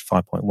headline number is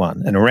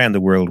 5.1. And around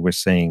the world, we're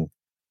seeing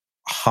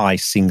high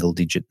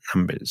single-digit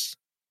numbers.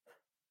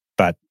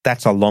 But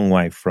that's a long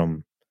way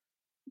from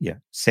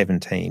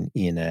 17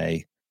 in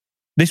a...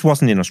 This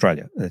wasn't in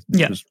Australia.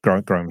 This was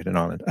growing with an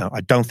island.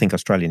 I don't think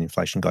Australian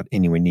inflation got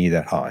anywhere near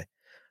that high.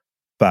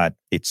 But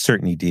it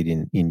certainly did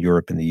in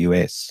Europe and the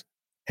US.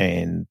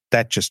 And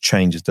that just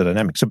changes the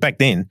dynamic. So back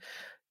then,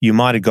 you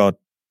might have got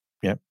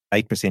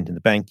 8% in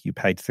the bank, you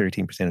paid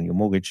 13% on your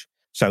mortgage.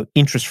 So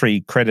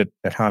interest-free credit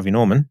at Harvey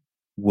Norman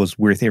was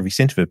worth every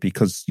cent of it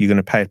because you're going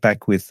to pay it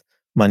back with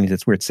money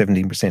that's worth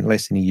 17%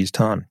 less in a year's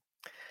time.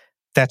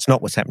 That's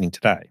not what's happening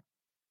today.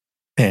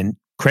 And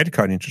credit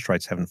card interest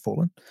rates haven't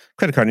fallen.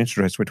 Credit card interest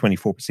rates were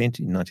 24%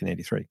 in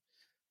 1983.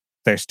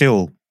 They're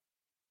still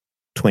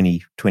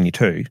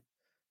 2022.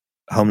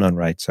 Home loan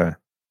rates are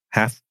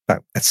a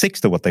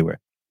sixth of what they were,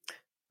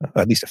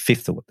 at least a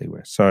fifth of what they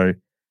were. So,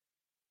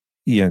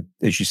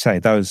 as you say,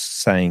 those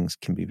sayings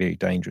can be very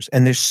dangerous.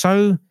 And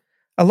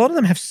a lot of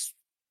them have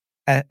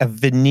a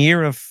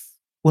veneer of,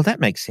 well,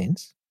 that makes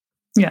sense.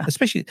 Yeah.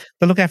 Especially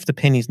they look after the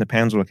pennies and the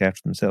pounds will look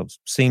after themselves.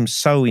 Seems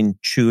so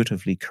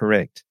intuitively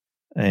correct.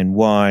 And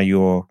why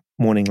your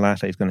morning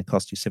latte is going to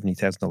cost you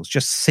 $70,000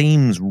 just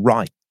seems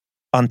right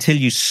until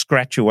you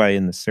scratch away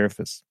in the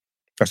surface,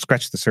 or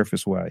scratch the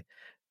surface away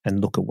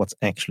and look at what's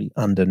actually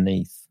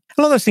underneath.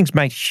 A lot of those things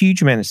made a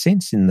huge amount of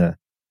sense in the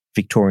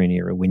Victorian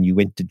era when you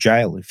went to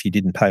jail if you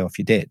didn't pay off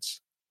your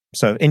debts.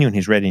 So anyone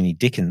who's read any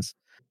Dickens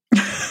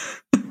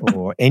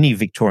or any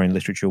Victorian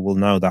literature will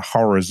know the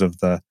horrors of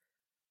the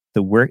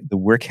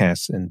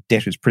workhouse and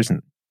debtor's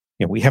prison.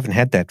 We haven't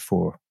had that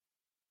for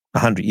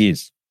 100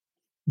 years.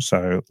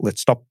 So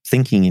let's stop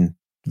thinking in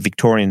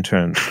Victorian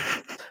terms.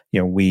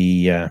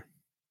 The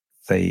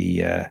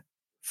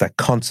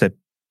concept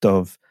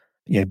of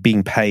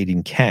being paid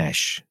in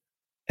cash,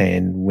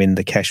 and when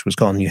the cash was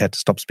gone, you had to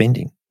stop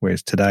spending.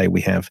 Whereas today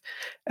we have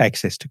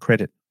access to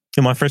credit.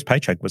 And my first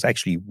paycheck was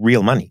actually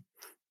real money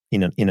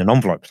in an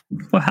envelope.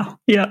 Wow.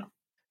 Yeah.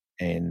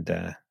 And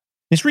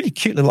this really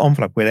cute little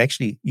envelope where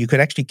you could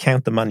actually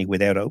count the money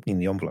without opening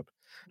the envelope.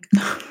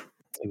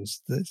 It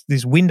was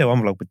this window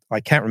envelope with, I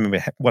can't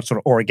remember what sort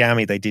of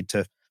origami they did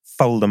to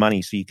fold the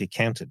money so you could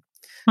count it.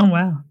 Oh,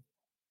 wow.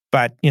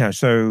 But,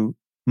 so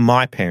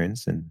my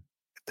parents, and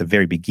at the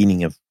very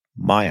beginning of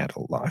my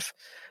adult life,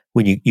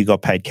 when you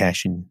got paid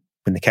cash and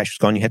when the cash was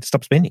gone, you had to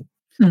stop spending.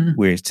 Mm-hmm.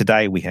 Whereas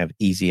today we have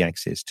easy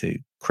access to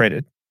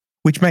credit,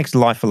 which makes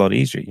life a lot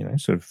easier,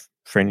 sort of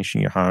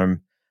furnishing your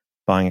home,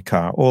 buying a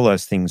car, all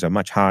those things are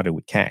much harder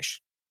with cash.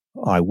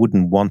 I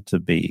wouldn't want to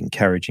be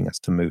encouraging us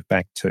to move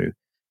back to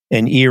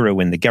an era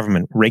when the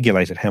government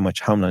regulated how much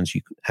home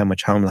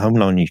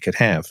loan you could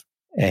have,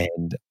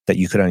 and that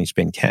you could only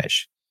spend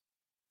cash.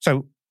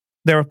 So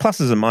there are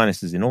pluses and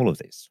minuses in all of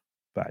this,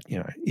 but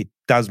it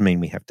does mean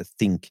we have to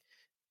think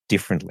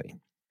differently,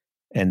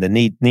 and the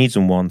needs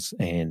and wants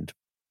and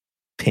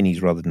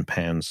pennies rather than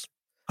pounds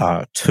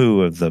are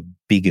two of the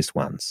biggest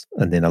ones,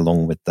 and then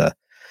along with the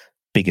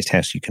biggest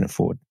house you can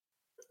afford.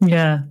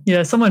 Yeah.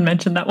 Someone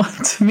mentioned that one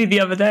to me the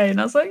other day, and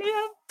I was like,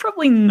 yeah,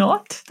 probably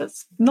not.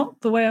 That's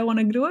not the way I want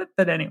to do it.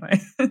 But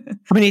anyway.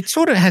 I mean, it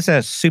sort of has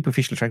a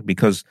superficial track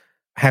because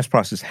house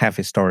prices have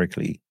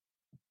historically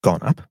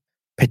gone up,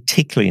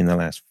 particularly in the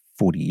last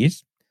 40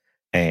 years.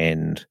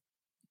 And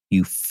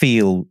you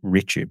feel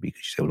richer because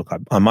you say, look,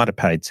 I might have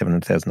paid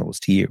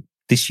 $700,000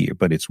 this year,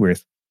 but it's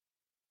worth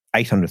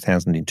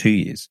 $800,000 in 2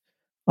 years.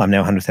 I'm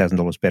now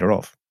 $100,000 better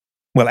off.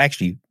 Well,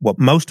 actually, what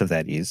most of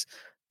that is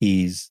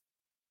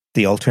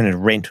the alternative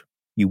rent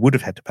you would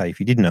have had to pay if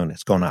you didn't own it.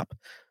 It's gone up.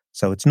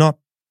 So it's not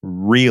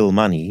real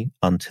money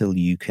until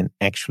you can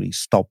actually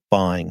stop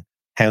buying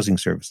housing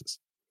services.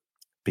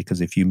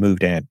 Because if you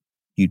moved out,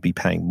 you'd be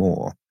paying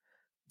more.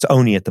 It's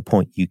only at the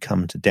point you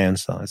come to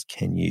downsize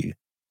can you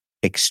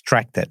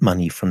extract that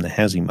money from the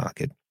housing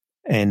market.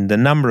 And the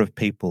number of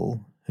people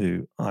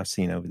who I've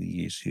seen over the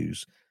years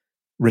whose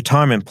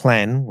retirement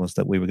plan was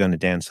that we were going to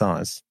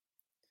downsize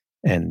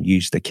and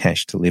use the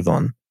cash to live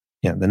on,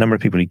 the number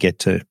of people who get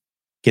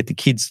the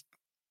kids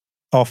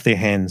off their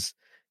hands,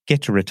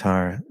 get to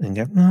retire and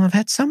go, no, I've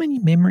had so many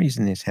memories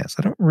in this house.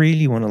 I don't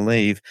really want to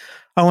leave.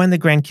 Oh, and the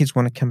grandkids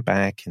want to come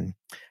back. And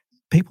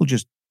people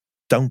just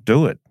don't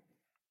do it.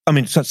 I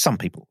mean, so some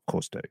people, of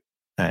course, do.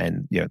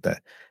 And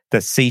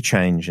the sea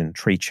change and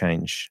tree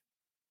change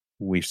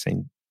we've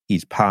seen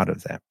is part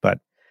of that. But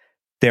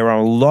there are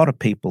a lot of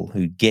people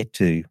who get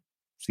to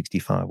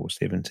 65 or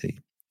 70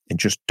 and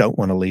just don't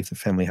want to leave the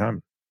family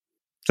home.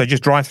 So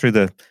just drive through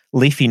the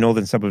leafy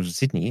northern suburbs of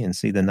Sydney and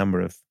see the number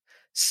of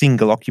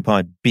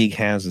single-occupied big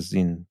houses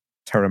in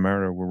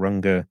Turramurra,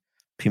 Wahroonga,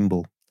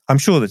 Pymble. I'm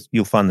sure that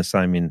you'll find the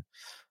same in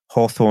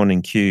Hawthorn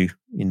and Kew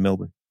in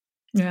Melbourne.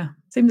 Yeah,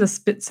 seems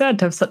a bit sad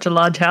to have such a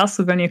large house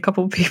with only a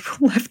couple of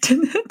people left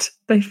in it.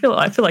 I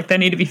feel like they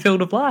need to be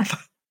filled with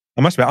life.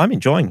 I must admit, I'm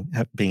enjoying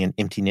being an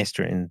empty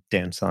nester and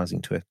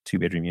downsizing to a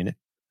 2-bedroom unit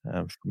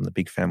from the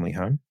big family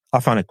home. I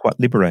find it quite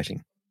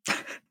liberating.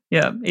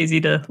 Yeah, easy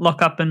to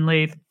lock up and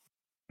leave.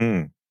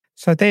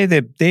 So they're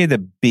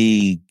the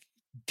big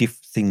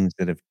things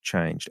that have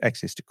changed.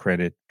 Access to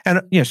credit,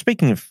 and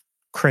speaking of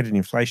credit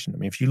inflation, I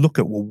mean, if you look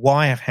at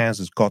why have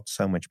houses got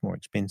so much more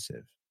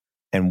expensive?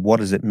 And what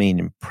does it mean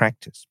in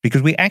practice?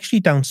 Because we actually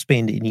don't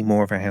spend any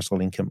more of our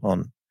household income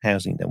on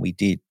housing than we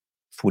did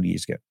 40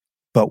 years ago.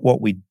 But what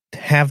we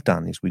have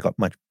done is we got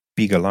much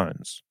bigger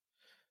loans.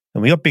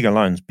 And we got bigger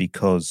loans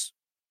because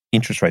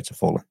interest rates have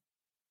fallen.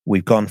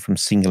 We've gone from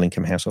single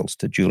income households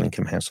to dual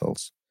income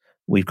households.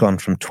 We've gone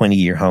from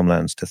 20-year home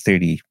loans to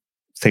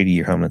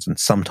 30-year home loans and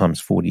sometimes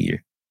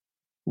 40-year.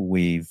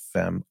 We've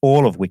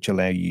all of which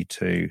allow you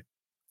to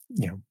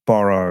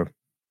borrow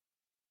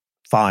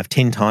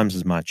 5-10 times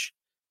as much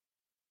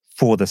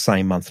for the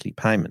same monthly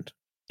payment.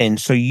 And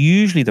so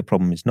usually the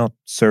problem is not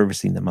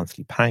servicing the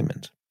monthly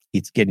payment,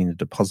 it's getting the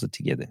deposit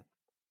together.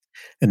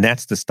 And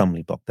that's the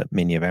stumbling block that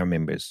many of our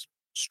members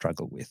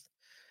struggle with.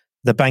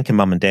 The banker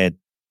mum and dad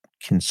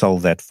can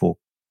solve that for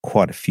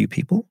quite a few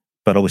people,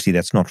 but obviously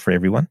that's not for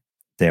everyone.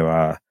 There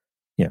are,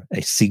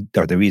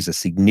 there is a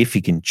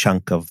significant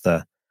chunk of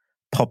the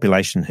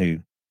population who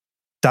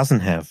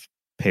doesn't have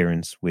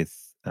parents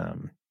with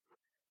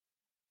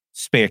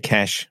spare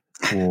cash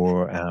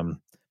or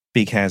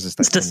big houses.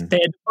 It's just spare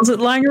deposit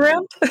lying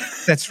around.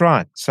 That's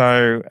right.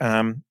 So,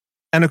 and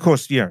of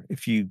course,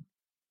 if you,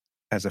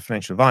 as a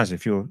financial advisor,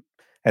 if you're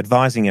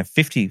advising a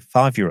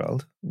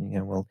 55-year-old,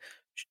 well,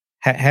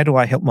 how do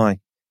I help my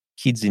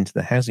kids into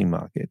the housing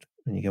market?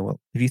 And you go, well,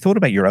 have you thought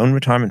about your own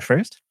retirement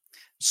first?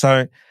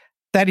 So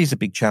that is a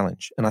big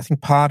challenge. And I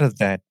think part of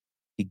that,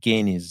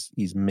 again, is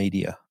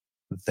media,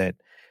 that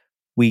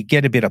we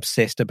get a bit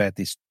obsessed about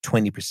this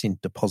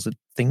 20% deposit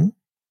thing.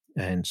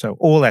 And so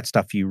all that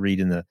stuff you read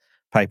in the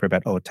paper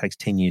about, it takes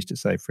 10 years to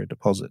save for a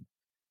deposit.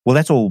 Well,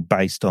 that's all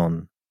based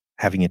on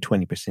having a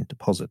 20%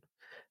 deposit.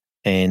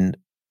 And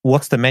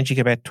what's the magic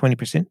about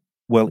 20%?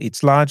 Well,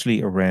 it's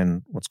largely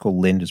around what's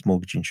called lender's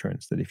mortgage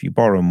insurance, that if you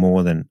borrow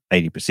more than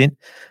 80%,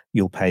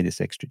 you'll pay this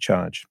extra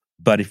charge.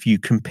 But if you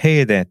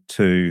compare that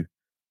to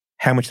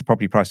how much the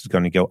property price is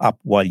going to go up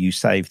while you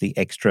save the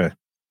extra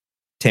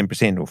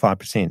 10% or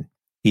 5%,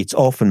 it's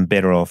often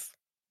better off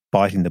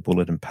biting the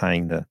bullet and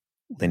paying the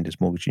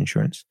lender's mortgage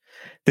insurance.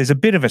 There's a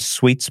bit of a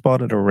sweet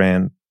spot at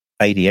around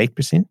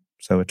 88%.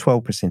 So a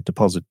 12%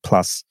 deposit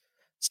plus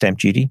stamp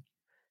duty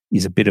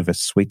is a bit of a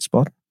sweet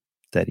spot,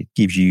 that it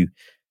gives you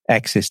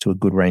access to a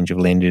good range of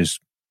lenders,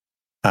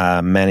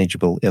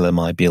 manageable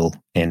LMI bill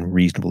and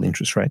reasonable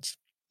interest rates.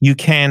 You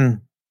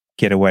can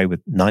get away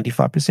with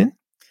 95%,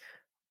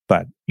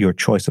 but your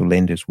choice of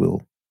lenders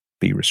will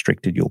be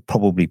restricted. You'll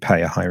probably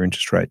pay a higher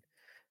interest rate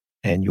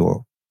and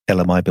your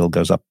LMI bill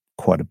goes up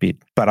quite a bit.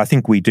 But I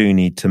think we do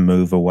need to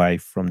move away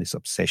from this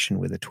obsession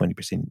with a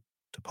 20%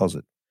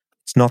 deposit.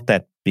 It's not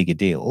that big a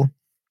deal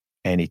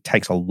and it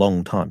takes a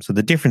long time. So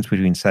the difference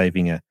between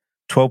saving a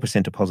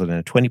 12% deposit and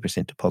a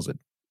 20% deposit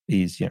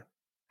is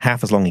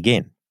half as long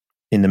again.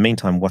 In the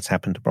meantime, what's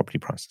happened to property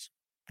prices?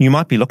 You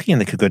might be looking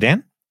and they could go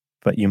down,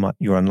 but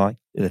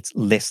it's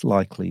less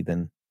likely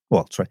than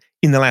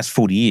in the last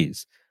 40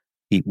 years,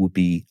 it would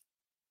be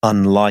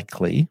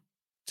unlikely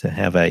to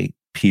have a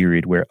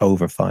period where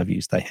over 5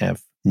 years they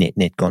have net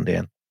gone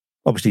down.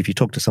 Obviously, if you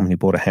talk to someone who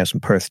bought a house in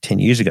Perth 10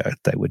 years ago,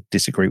 they would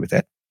disagree with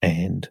that.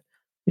 And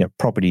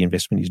property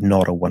investment is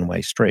not a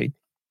one-way street.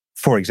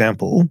 For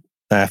example,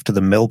 after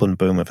the Melbourne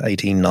boom of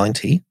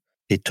 1890,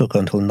 it took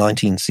until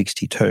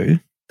 1962,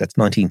 that's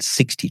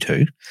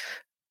 1962,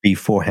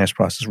 before house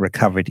prices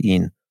recovered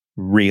in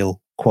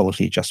real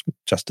quality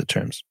adjusted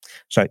terms.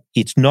 So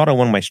it's not a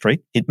one-way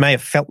street. It may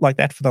have felt like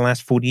that for the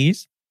last 40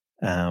 years.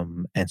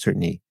 And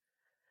certainly,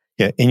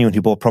 anyone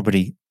who bought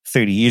property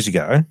 30 years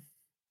ago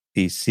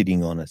is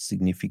sitting on a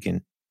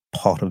significant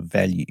pot of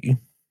value.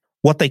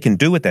 What they can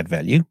do with that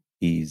value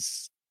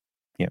is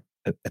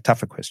a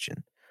tougher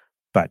question.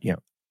 But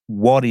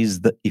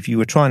if you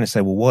were trying to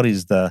say, well, what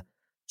is the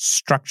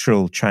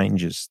structural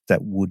changes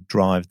that would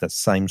drive the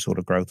same sort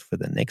of growth for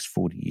the next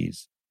 40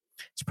 years?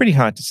 It's pretty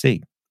hard to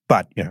see.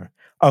 But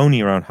owning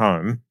your own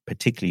home,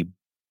 particularly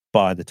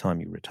by the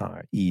time you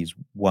retire, is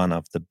one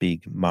of the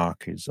big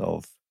markers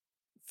of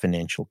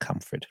financial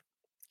comfort.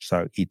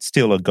 So it's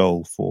still a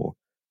goal for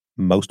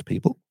most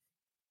people.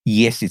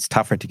 Yes, it's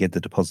tougher to get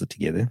the deposit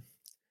together.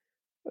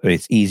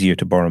 It's easier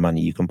to borrow money.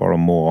 You can borrow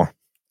more.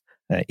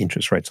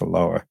 Interest rates are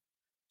lower.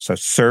 So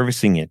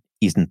servicing it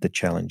isn't the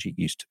challenge it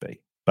used to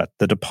be. But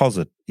the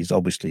deposit is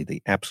obviously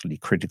the absolutely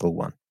critical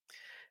one.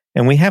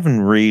 And we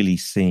haven't really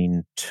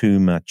seen too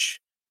much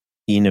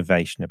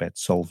innovation about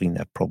solving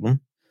that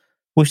problem.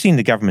 We've seen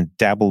the government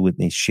dabble with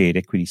these shared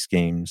equity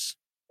schemes,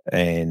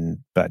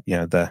 but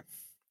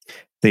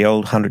the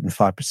old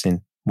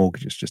 105%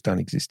 mortgages just don't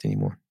exist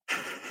anymore.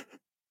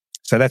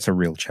 So that's a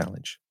real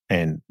challenge.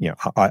 And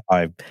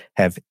I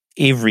have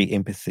every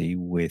empathy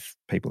with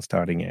people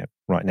starting out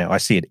right now. I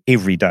see it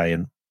every day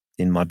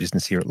in my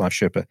business here at Life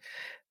Sherpa,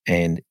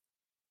 and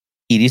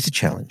it is a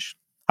challenge.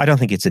 I don't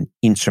think it's an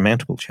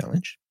insurmountable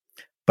challenge,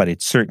 but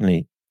it's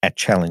certainly a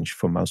challenge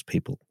for most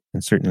people,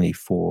 and certainly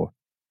for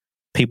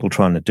people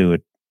trying to do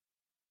it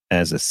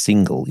as a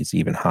single is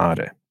even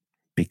harder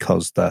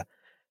because the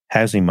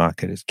housing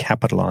market has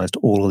capitalized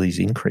all of these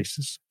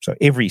increases. So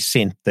every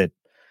cent that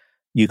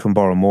you can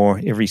borrow more,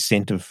 every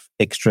cent of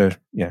extra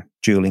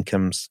dual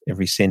incomes,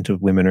 every cent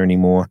of women earning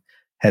more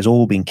has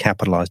all been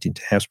capitalized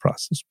into house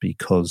prices,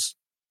 because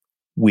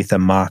with a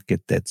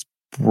market that's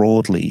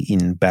broadly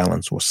in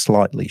balance or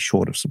slightly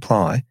short of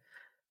supply,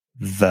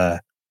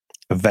 the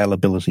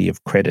availability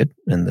of credit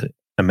and the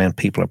amount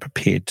people are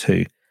prepared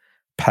to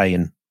pay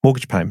in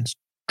mortgage payments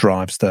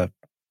drives the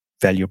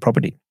value of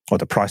property or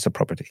the price of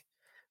property.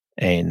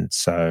 And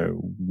so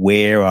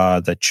where are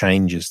the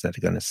changes that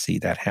are going to see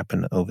that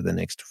happen over the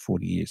next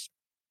 40 years?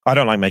 I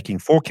don't like making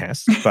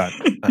forecasts, but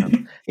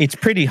it's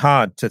pretty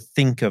hard to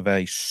think of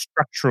a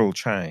structural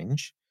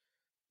change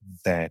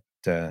that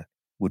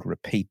would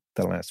repeat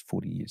the last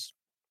 40 years.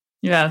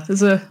 Yeah,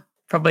 there's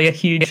probably a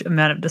huge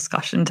amount of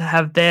discussion to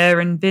have there.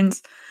 And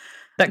Vince,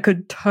 that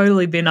could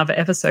totally be another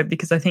episode,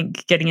 because I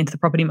think getting into the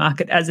property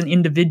market as an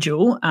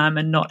individual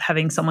and not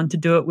having someone to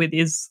do it with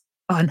is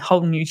a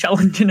whole new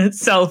challenge in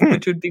itself,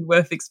 which would be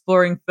worth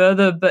exploring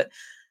further. But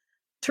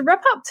to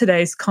wrap up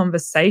today's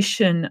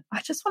conversation,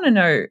 I just want to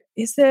know,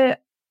 is there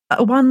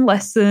one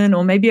lesson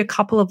or maybe a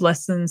couple of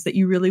lessons that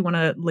you really want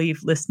to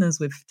leave listeners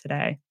with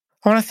today?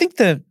 Well, I think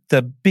the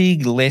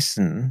big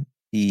lesson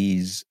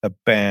is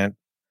about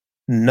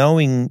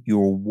knowing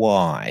your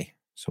why.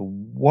 So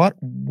what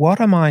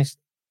am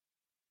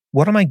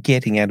I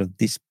getting out of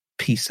this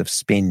piece of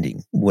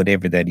spending,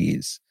 whatever that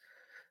is?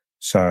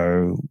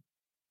 So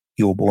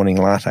your morning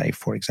latte,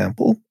 for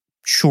example,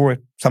 sure,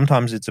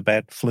 sometimes it's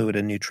about fluid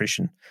and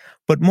nutrition,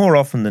 but more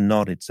often than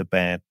not, it's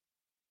about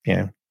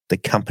the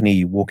company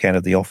you walk out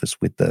of the office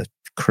with, the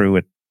crew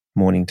at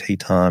morning tea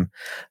time.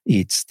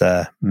 It's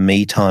the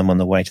me time on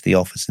the way to the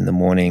office in the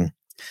morning.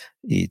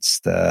 It's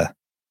the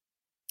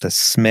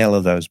smell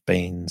of those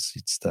beans.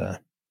 It's the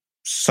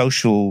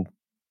social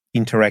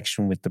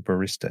interaction with the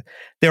barista.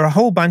 There are a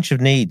whole bunch of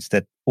needs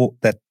that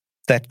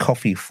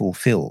coffee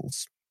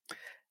fulfills,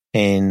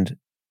 and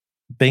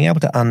being able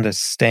to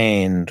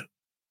understand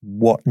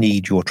what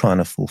need you're trying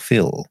to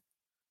fulfill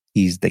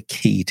is the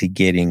key to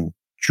getting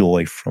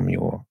joy from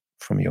your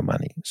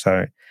money.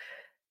 So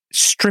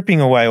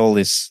stripping away all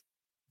this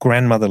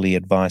grandmotherly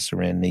advice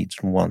around needs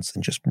and wants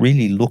and just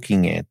really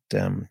looking at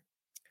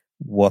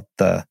what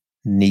the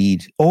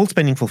need, all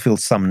spending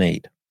fulfills some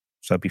need.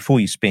 So before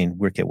you spend,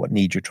 work out what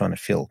need you're trying to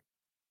fill.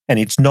 And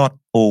it's not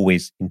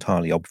always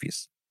entirely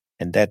obvious.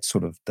 And that's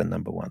sort of the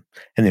number one.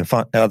 And then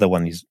the other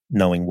one is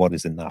knowing what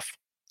is enough.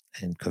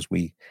 And because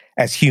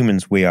as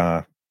humans, we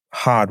are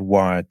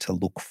hardwired to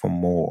look for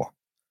more.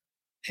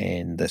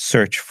 And the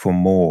search for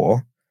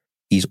more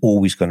is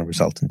always going to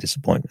result in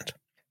disappointment,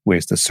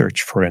 whereas the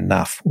search for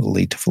enough will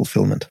lead to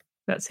fulfillment.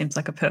 That seems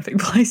like a perfect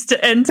place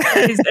to end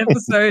today's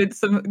episode.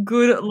 Some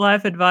good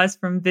life advice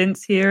from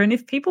Vince here. And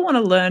if people want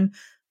to learn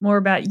more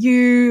about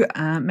you,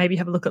 maybe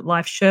have a look at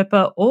Life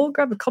Sherpa or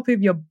grab a copy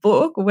of your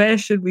book, where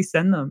should we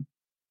send them?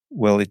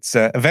 Well, it's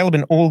available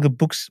in all the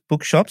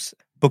bookshops.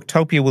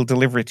 Booktopia will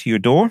deliver it to your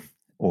door.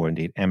 or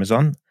indeed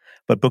Amazon.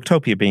 But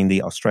Booktopia being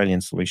the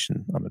Australian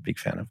solution, I'm a big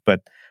fan of.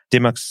 But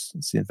Dymocks,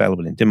 it's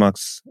available in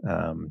Dymocks.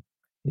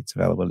 It's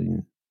available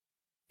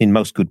in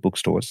most good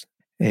bookstores.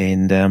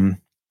 And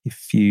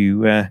if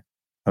you, I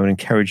would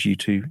encourage you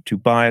to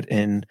buy it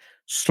and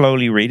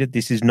slowly read it.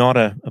 This is not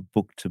a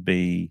book to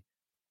be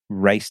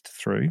raced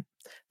through.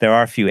 There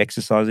are a few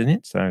exercises in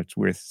it, so it's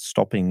worth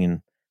stopping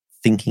and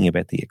thinking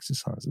about the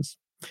exercises.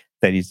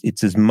 That is,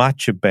 it's as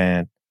much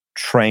about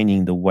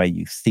training the way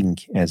you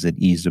think as it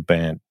is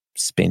about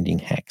spending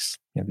hacks.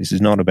 This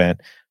is not about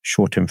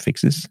short-term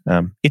fixes.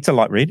 It's a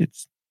light read.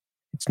 It's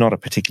not a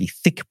particularly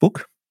thick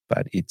book,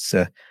 but it's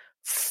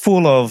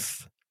full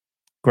of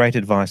great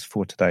advice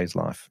for today's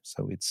life.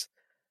 So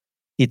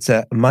it's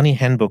a money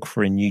handbook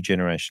for a new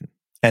generation.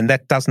 And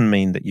that doesn't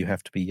mean that you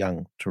have to be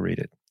young to read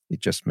it. It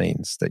just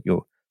means that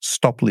you'll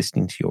stop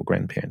listening to your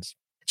grandparents.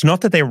 It's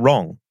not that they're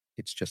wrong.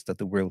 It's just that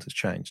the world has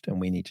changed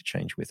and we need to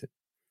change with it.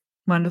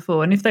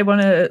 Wonderful. And if they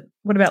want to,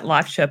 what about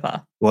Life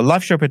Sherpa? Well,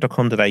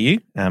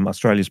 lifesherpa.com.au,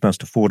 Australia's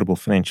most affordable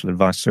financial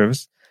advice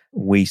service.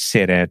 We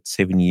set out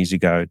 7 years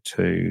ago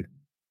to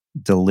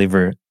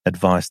deliver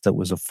advice that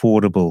was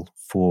affordable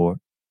for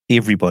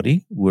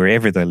everybody,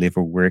 wherever they live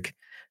or work,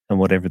 and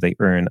whatever they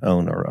earn,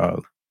 own, or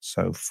owe.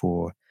 So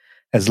for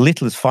as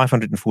little as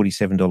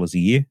 $547 a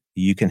year,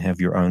 you can have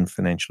your own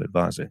financial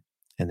advisor.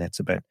 And that's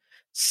about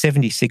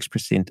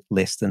 76%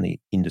 less than the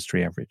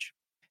industry average.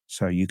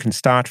 So you can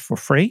start for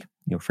free.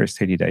 Your first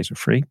 30 days are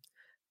free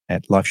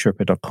at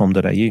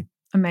lifesherpa.com.au.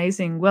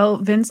 Amazing. Well,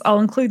 Vince, I'll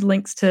include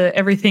links to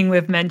everything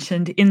we've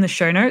mentioned in the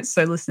show notes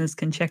so listeners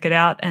can check it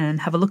out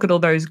and have a look at all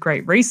those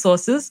great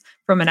resources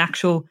from an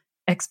actual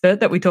expert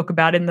that we talk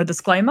about in the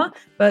disclaimer.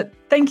 But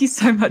thank you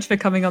so much for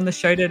coming on the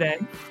show today.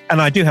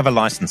 And I do have a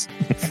license.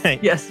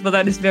 Yes, well,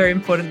 that is very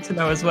important to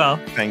know as well.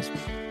 Thanks.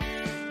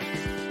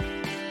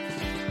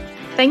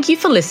 Thank you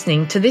for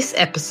listening to this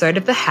episode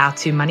of the How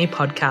To Money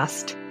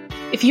podcast.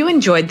 If you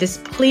enjoyed this,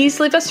 please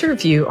leave us a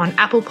review on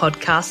Apple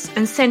Podcasts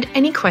and send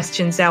any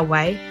questions our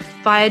way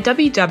via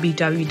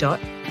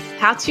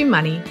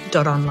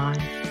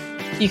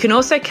www.howtomoney.online. You can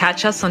also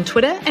catch us on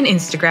Twitter and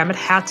Instagram at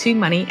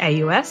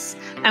HowToMoneyAUS,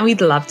 and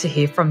we'd love to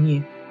hear from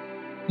you.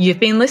 You've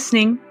been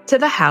listening to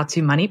the How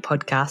To Money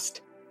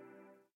podcast.